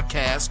Family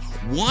podcast,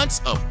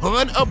 Once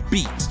Upon a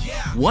Beat.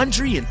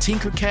 Wondery and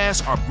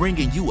Tinkercast are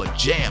bringing you a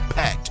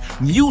jam-packed,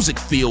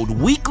 music-filled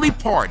weekly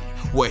party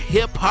where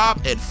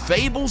hip-hop and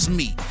fables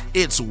meet.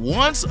 It's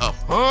Once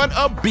Upon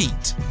a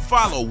Beat.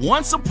 Follow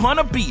Once Upon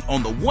a Beat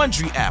on the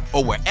Wondery app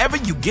or wherever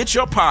you get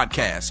your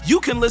podcasts. You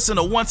can listen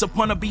to Once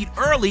Upon a Beat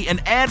early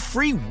and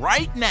ad-free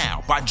right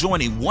now by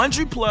joining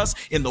Wondery Plus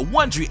in the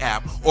Wondery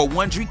app or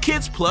Wondery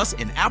Kids Plus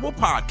in Apple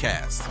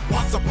Podcasts.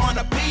 Once upon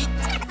a beat.